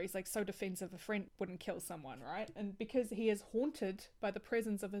friend, you know, he's, like, so defensive, a friend wouldn't kill someone, right? And because he is haunted by the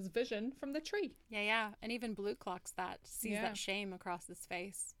presence of his vision from the tree. Yeah. And even Blue clocks that, sees Yeah. that shame across his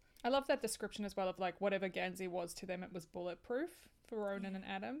face. I love that description as well of, like, whatever Gansey was to them, it was bulletproof for Ronan and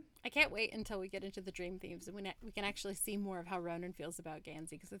Adam. I can't wait until we get into the dream themes and we can actually see more of how Ronan feels about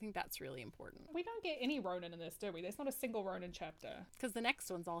Gansey, because I think that's really important. We don't get any Ronan in this, do we? There's not a single Ronan chapter. Because the next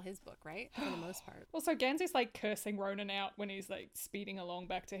one's all his book, right? For the most part. Also, Gansey's like cursing Ronan out when he's like speeding along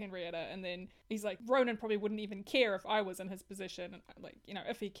back to Henrietta, and then he's like, Ronan probably wouldn't even care if I was in his position, and like, you know,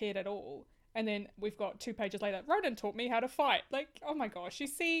 if he cared at all. And then we've got 2 pages later, Ronan taught me how to fight. Like, oh my gosh, you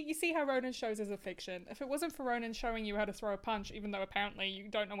see how Ronan shows his affection. If it wasn't for Ronan showing you how to throw a punch, even though apparently you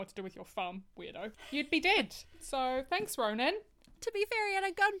don't know what to do with your thumb, weirdo, you'd be dead. So thanks, Ronan. To be fair, he had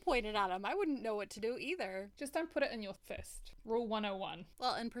a gun pointed at him. I wouldn't know what to do either. Just don't put it in your fist. Rule 101.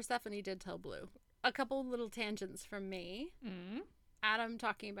 Well, and Persephone did tell Blue. A couple little tangents from me. Adam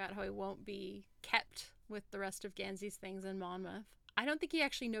talking about how he won't be kept with the rest of Gansey's things in Monmouth. I don't think he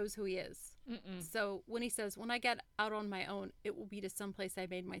actually knows who he is. So when he says, when I get out on my own, it will be to some place I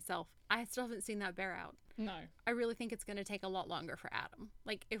made myself, I still haven't seen that bear out. No. I really think it's going to take a lot longer for Adam.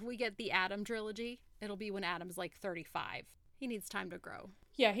 Like, if we get the Adam trilogy, it'll be when Adam's like 35. He needs time to grow.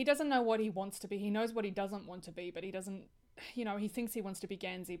 Yeah, he doesn't know what he wants to be. He knows what he doesn't want to be, but he doesn't, you know, he thinks he wants to be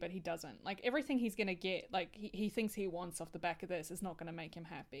Gansey, but he doesn't. Like, everything he's going to get, like, he thinks he wants off the back of this is not going to make him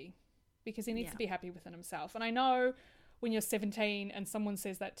happy. Because he needs to be happy within himself. And I know when you're 17 and someone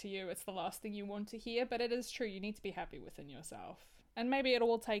says that to you, it's the last thing you want to hear, but it is true. You need to be happy within yourself. And maybe it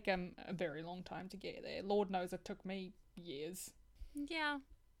will take him a very long time to get there. Lord knows it took me years. Yeah.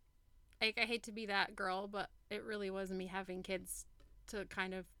 Like, I hate to be that girl, but it really was me having kids to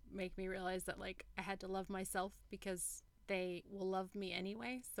kind of make me realize that, like, I had to love myself because they will love me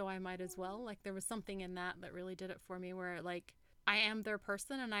anyway, so I might as well. Like, there was something in that really did it for me where, like, I am their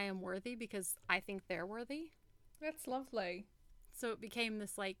person and I am worthy because I think they're worthy. That's lovely. So it became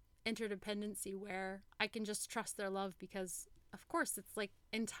this, like, interdependency where I can just trust their love because, of course, it's, like,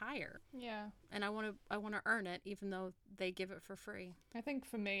 entire. Yeah. And I want to earn it even though they give it for free. I think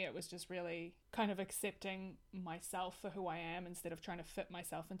for me it was just really kind of accepting myself for who I am instead of trying to fit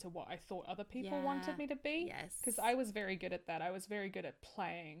myself into what I thought other people wanted me to be. Yes. Because I was very good at that. I was very good at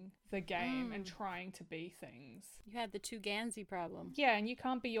playing the game and trying to be things. You had the two Gansey problem. Yeah, and you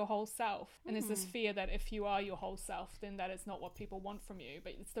can't be your whole self. And there's this fear that if you are your whole self, then that is not what people want from you.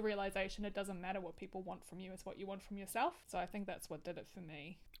 But it's the realization it doesn't matter what people want from you, it's what you want from yourself. So I think think that's what did it for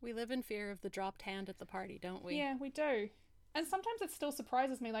me. We live in fear of the dropped hand at the party, don't we? Yeah, we do. And sometimes it still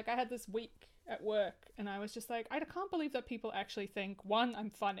surprises me. Like, I had this week at work and I was just like, I can't believe that people actually think, one,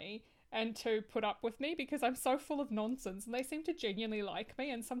 I'm funny, and two, put up with me, because I'm so full of nonsense and they seem to genuinely like me,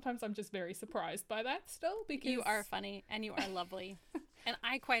 and sometimes I'm just very surprised by that still, because You are funny and you are lovely. And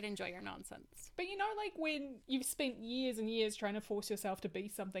I quite enjoy your nonsense. But you know, like when you've spent years and years trying to force yourself to be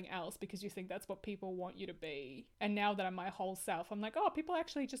something else because you think that's what people want you to be, and now that I'm my whole self, I'm like, oh, people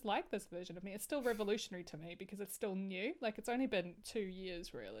actually just like this version of me. It's still revolutionary to me because it's still new. Like, it's only been 2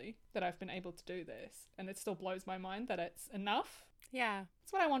 years really that I've been able to do this, and it still blows my mind that it's enough. Yeah.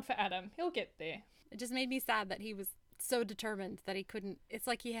 That's what I want for Adam. He'll get there. It just made me sad that he was so determined that he couldn't. It's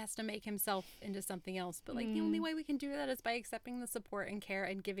like he has to make himself into something else, but like the only way we can do that is by accepting the support and care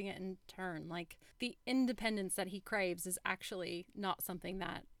and giving it in turn. Like, the independence that he craves is actually not something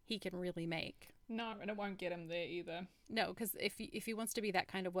that he can really make. No, and it won't get him there either. No, because if he wants to be that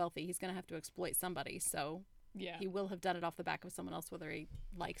kind of wealthy, he's going to have to exploit somebody, so Yeah. he will have done it off the back of someone else, whether he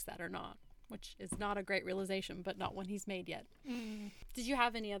likes that or not, which is not a great realization, but not one he's made yet. Did you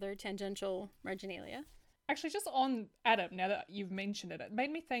have any other tangential marginalia? Actually, just on Adam, now that you've mentioned it, it made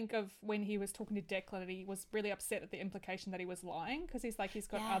me think of when he was talking to Declan and he was really upset at the implication that he was lying, because he's like, he's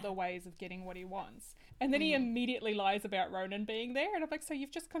got Yeah. other ways of getting what he wants. And then he immediately lies about Ronan being there. And I'm like, so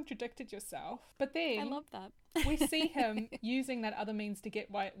you've just contradicted yourself. But then I love that. we see him using that other means to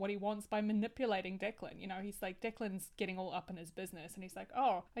get what he wants by manipulating Declan. You know, he's like, Declan's getting all up in his business and he's like,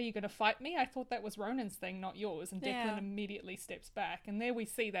 oh, are you going to fight me? I thought that was Ronan's thing, not yours. And Declan Yeah. immediately steps back. And there we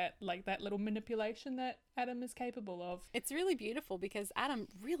see that, like, that little manipulation that Adam is capable of. It's really beautiful because Adam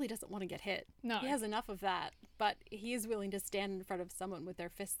really doesn't want to get hit. No. He has enough of that, but he is willing to stand in front of someone with their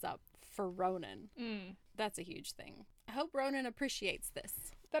fists up for Ronan. That's a huge thing. I hope Ronan appreciates this.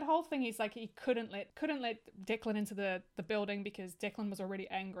 That whole thing, he's like, he couldn't let Declan into the building because Declan was already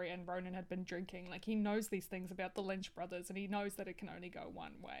angry and Ronan had been drinking. Like, he knows these things about the Lynch brothers and he knows that it can only go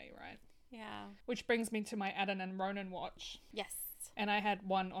one way, right? Yeah. Which brings me to my Adam and Ronan watch. Yes. And I had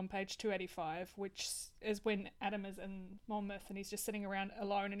one on page 285, which is when Adam is in Monmouth and he's just sitting around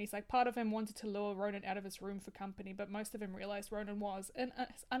alone, and he's like, part of him wanted to lure Ronan out of his room for company, but most of him realised Ronan was, in an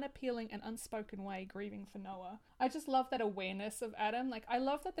unappealing and unspoken way, grieving for Noah. I just love that awareness of Adam. Like, I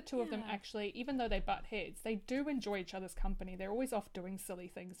love that the two of them actually, even though they butt heads, they do enjoy each other's company. They're always off doing silly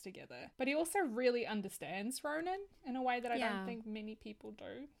things together. But he also really understands Ronan in a way that I don't think many people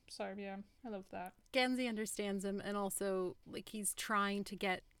do. So, yeah, I love that. Gansey understands him, and also, like, he's trying to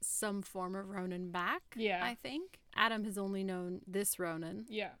get some form of Ronan back, I think. Adam has only known this Ronan.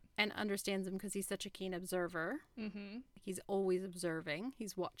 Yeah. And understands him because he's such a keen observer. Mm-hmm. He's always observing.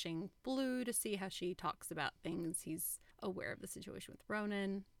 He's watching Blue to see how she talks about things. He's aware of the situation with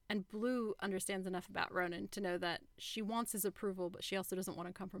Ronan. And Blue understands enough about Ronan to know that she wants his approval, but she also doesn't want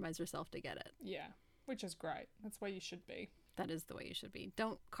to compromise herself to get it. Yeah, which is great. That's where you should be. That is the way you should be.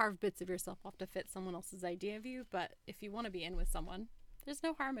 Don't carve bits of yourself off to fit someone else's idea of you, but if you want to be in with someone, there's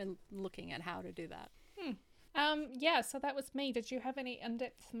no harm in looking at how to do that. Yeah, so that was me. Did you have any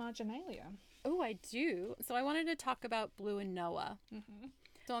in-depth marginalia? Oh, I do. So I wanted to talk about Blue and Noah. Mm-hmm.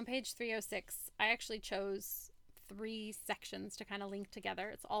 So on page 306, I actually chose 3 sections to kind of link together.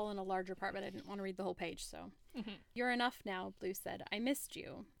 It's all in a larger part, but I didn't want to read the whole page, so. You're enough now, Blue said. I missed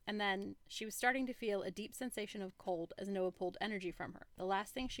you. And then she was starting to feel a deep sensation of cold as Noah pulled energy from her. The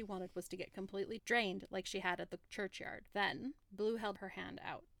last thing she wanted was to get completely drained like she had at the churchyard. Then Blue held her hand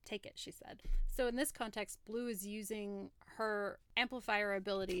out. Take it, she said. So in this context, Blue is using her amplifier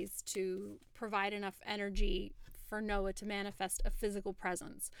abilities to provide enough energy for Noah to manifest a physical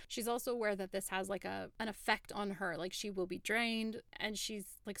presence. She's also aware that this has like an effect on her. Like, she will be drained, and she's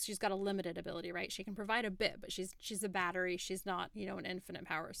got a limited ability, right? She can provide a bit, but she's a battery. She's not, an infinite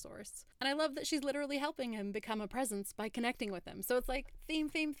power source. And I love that she's literally helping him become a presence by connecting with him. So it's like theme.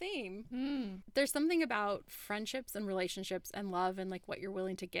 There's something about friendships and relationships and love and like what you're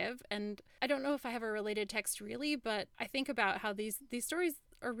willing to give. And I don't know if I have a related text really, but I think about how these stories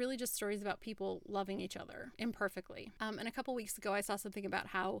are really just stories about people loving each other imperfectly. And a couple weeks ago, I saw something about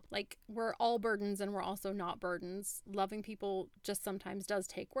how, like, we're all burdens and we're also not burdens. Loving people just sometimes does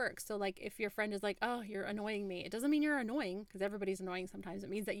take work. So, like, if your friend is like, oh, you're annoying me, it doesn't mean you're annoying, because everybody's annoying sometimes. It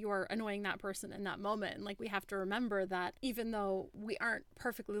means that you are annoying that person in that moment. And, like, we have to remember that even though we aren't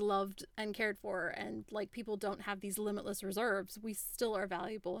perfectly loved and cared for, and, like, people don't have these limitless reserves, we still are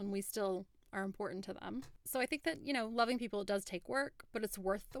valuable and we still are important to them. So I think that, loving people does take work, but it's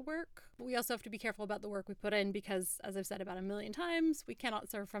worth the work. But we also have to be careful about the work we put in because, as I've said about 1 million times, we cannot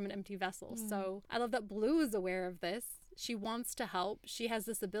serve from an empty vessel. So I love that Blue is aware of this. she wants to help. She has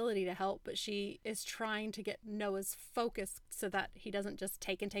this ability to help, but she is trying to get Noah's focus so that he doesn't just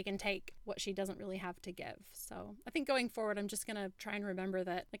take and take and take what she doesn't really have to give. So I think going forward, I'm just going to try and remember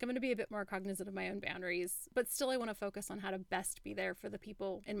that, like, I'm going to be a bit more cognizant of my own boundaries, but still I want to focus on how to best be there for the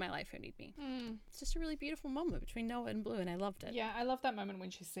people in my life who need me. It's just a really beautiful moment between Noah and Blue, and I loved it. Yeah, I love that moment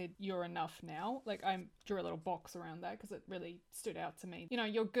when she said, "You're enough now." Like, I drew a little box around that because it really stood out to me. You know,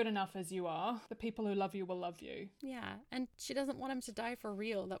 you're good enough as you are. The people who love you will love you. Yeah, and she doesn't want him to die for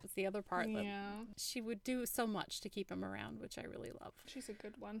real. That was the other part. Yeah. She would do so much to keep him around, which I really love. She's a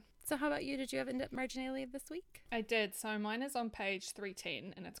good one. So how about you? Did you have in-depth marginalia this week? I did. So mine is on page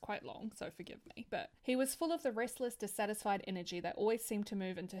 310 and it's quite long, so forgive me. But he was full of the restless, dissatisfied energy that always seemed to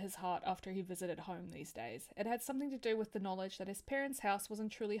move into his heart after he visited home these days. It had something to do with the knowledge that his parents' house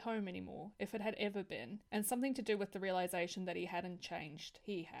wasn't truly home anymore, if it had ever been, and something to do with the realization that he hadn't changed.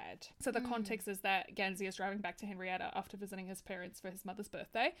 He had. So the context is that Gansey is driving back to Henrietta after visiting his parents for his mother's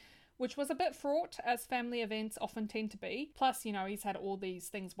birthday, which was a bit fraught, as family events often tend to be. Plus, you know, he's had all these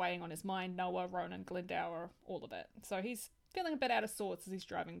things weighing on his mind, Noah, Ronan, Glendower, all of it. So he's feeling a bit out of sorts as he's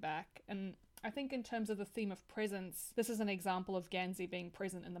driving back. And I think in terms of the theme of presence, this is an example of Gansey being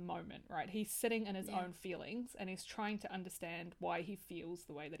present in the moment, right? He's sitting in his own feelings and he's trying to understand why he feels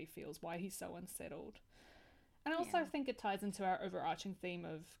the way that he feels, why he's so unsettled. And I also think it ties into our overarching theme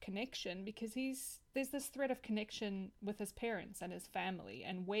of connection, because there's this thread of connection with his parents and his family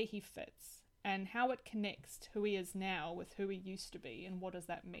and where he fits and how it connects to who he is now with who he used to be and what does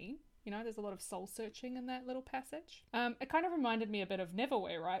that mean. You know, there's a lot of soul searching in that little passage. It kind of reminded me a bit of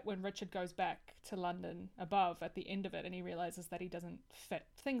Neverwhere, right? When Richard goes back to London above at the end of it and he realizes that he doesn't fit.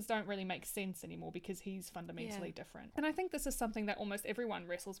 Things don't really make sense anymore because he's fundamentally different. And I think this is something that almost everyone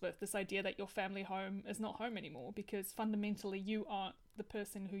wrestles with, this idea that your family home is not home anymore because fundamentally you aren't the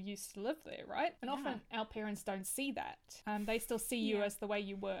person who used to live there, right? And often our parents don't see that. They still see you as the way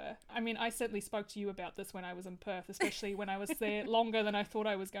you were. I mean, I certainly spoke to you about this when I was in Perth, especially when I was there longer than I thought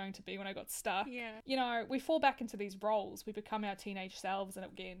I was going to be when I got stuck. Yeah. You know, we fall back into these roles. We become our teenage selves and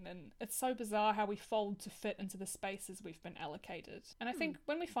again, and it's so bizarre how we fold to fit into the spaces we've been allocated. And I think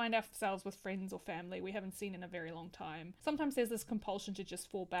when we find ourselves with friends or family we haven't seen in a very long time, sometimes there's this compulsion to just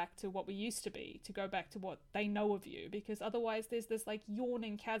fall back to what we used to be, to go back to what they know of you, because otherwise there's this like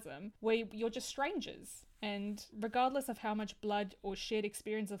yawning chasm where you're just strangers. And regardless of how much blood or shared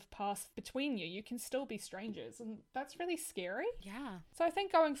experience have passed between you, you can still be strangers. And that's really scary. Yeah. So I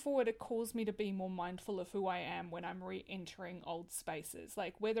think going forward, it calls me to be more mindful of who I am when I'm re-entering old spaces.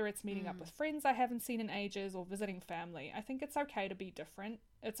 Like whether it's meeting up with friends I haven't seen in ages or visiting family, I think it's okay to be different.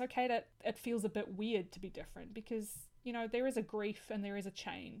 It's okay that it feels a bit weird to be different because, you know, there is a grief and there is a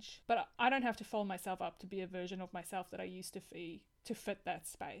change. But I don't have to fold myself up to be a version of myself that I used to be to fit that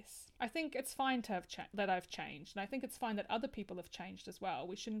space. I think it's fine to have that I've changed, and I think it's fine that other people have changed as well.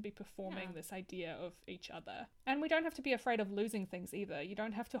 We shouldn't be performing this idea of each other. And we don't have to be afraid of losing things either. You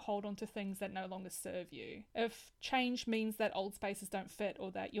don't have to hold on to things that no longer serve you. If change means that old spaces don't fit or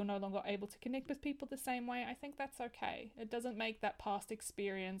that you're no longer able to connect with people the same way, I think that's okay. It doesn't make that past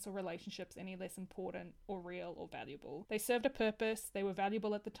experience or relationships any less important or real or valuable. They served a purpose, they were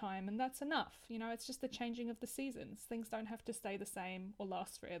valuable at the time, and that's enough. You know, it's just the changing of the seasons. Things don't have to stay the same or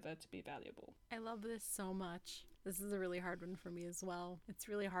last forever to be valuable. I love this so much. This is a really hard one for me as well. It's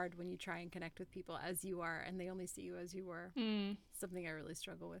really hard when you try and connect with people as you are and they only see you as you were. Something I really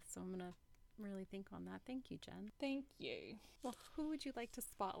struggle with. So I'm going to really think on that. Thank you, Jen. Thank you. Well, who would you like to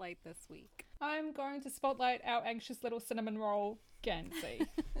spotlight this week? I'm going to spotlight our anxious little cinnamon roll, Gansey.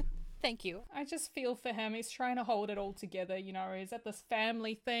 Thank you. I just feel for him. He's trying to hold it all together, you know. He's at this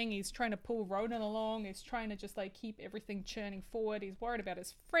family thing. He's trying to pull Ronan along. He's trying to just like keep everything churning forward. He's worried about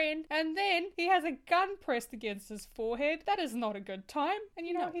his friend. And then he has a gun pressed against his forehead. That is not a good time. And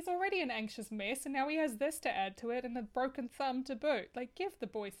you know, he's already an anxious mess. And now he has this to add to it and a broken thumb to boot. Like, give the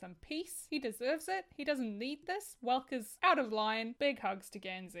boy some peace. He deserves it. He doesn't need this. Welk is out of line. Big hugs to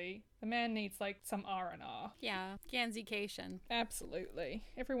Gansey. The man needs like some R&R. Yeah, Gansey-cation. Absolutely.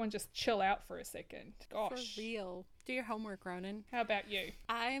 Everyone just chill out for a second. Gosh. For real. Do your homework, Ronan. How about you?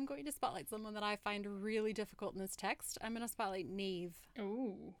 I am going to spotlight someone that I find really difficult in this text. I'm going to spotlight Neve.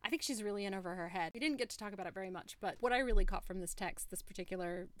 Ooh. I think she's really in over her head. We didn't get to talk about it very much, but what I really caught from this text, this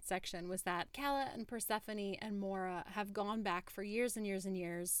particular section, was that Calla and Persephone and Mora have gone back for years and years and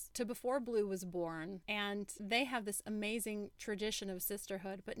years to before Blue was born, and they have this amazing tradition of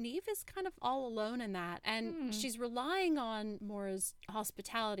sisterhood, but Neve is kind of all alone in that, and she's relying on Mora's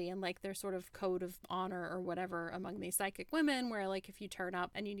hospitality and like their sort of code of honor or whatever among among these psychic women where like if you turn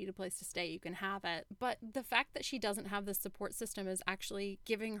up and you need a place to stay, you can have it. But the fact that she doesn't have this support system is actually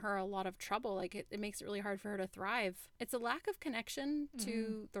giving her a lot of trouble. Like it makes it really hard for her to thrive. It's a lack of connection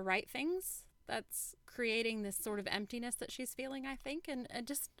to the right things that's creating this sort of emptiness that she's feeling, I think. And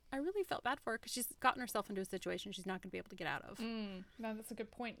I really felt bad for her because she's gotten herself into a situation she's not going to be able to get out of. No, that's a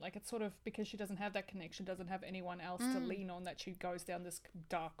good point. Like, it's sort of because she doesn't have that connection, doesn't have anyone else to lean on, that she goes down this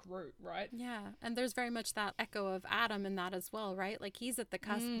dark route, right? Yeah, and there's very much that echo of Adam in that as well, right? Like, he's at the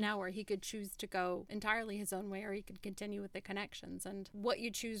cusp now where he could choose to go entirely his own way, or he could continue with the connections. And what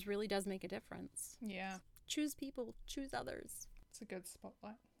you choose really does make a difference. Yeah. Choose people, choose others. It's a good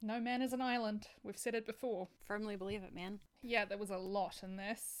spotlight. No man is an island. We've said it before. Firmly believe it, man. Yeah, there was a lot in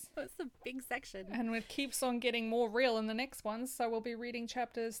this. It's a big section. And it keeps on getting more real in the next one, so we'll be reading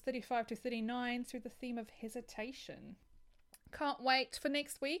chapters 35 to 39 through the theme of hesitation. Can't wait for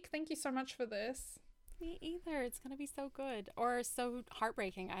next week. Thank you so much for this. Me either. It's going to be so good. Or so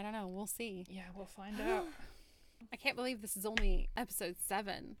heartbreaking. I don't know. We'll see. Yeah, we'll find out. I can't believe this is only episode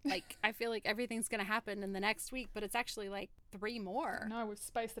 7. Like, I feel like everything's going to happen in the next week, but it's actually like 3 more. No, we've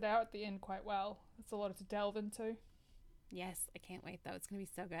spaced it out at the end quite well. It's a lot to delve into. Yes, I can't wait though. It's going to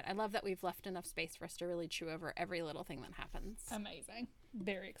be so good. I love that we've left enough space for us to really chew over every little thing that happens. Amazing.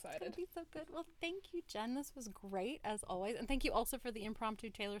 Very excited. It'll be so good. Well, thank you, Jen. This was great as always. And thank you also for the impromptu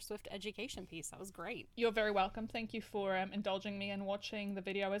Taylor Swift education piece. That was great. You're very welcome. Thank you for indulging me in watching the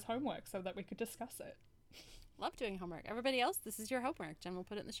video as homework so that we could discuss it. Love doing homework. Everybody else, this is your homework. Jen will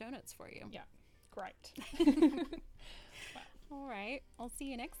put it in the show notes for you. Yeah, great. All right. I'll see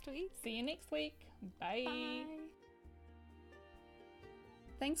you next week. See you next week. Bye. Bye.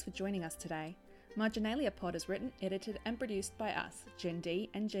 Thanks for joining us today. Marginalia Pod is written, edited and produced by us, Jen D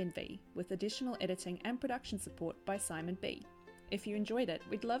and Jen V, with additional editing and production support by Simon B. If you enjoyed it,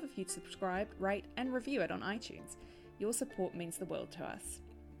 we'd love if you'd subscribe, rate and review it on iTunes. Your support means the world to us.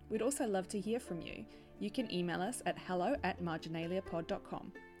 We'd also love to hear from you. You can email us at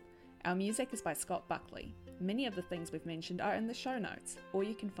hello@marginaliapod.com. Our music is by Scott Buckley. Many of the things we've mentioned are in the show notes, or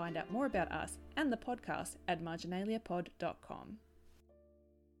you can find out more about us and the podcast at marginaliapod.com.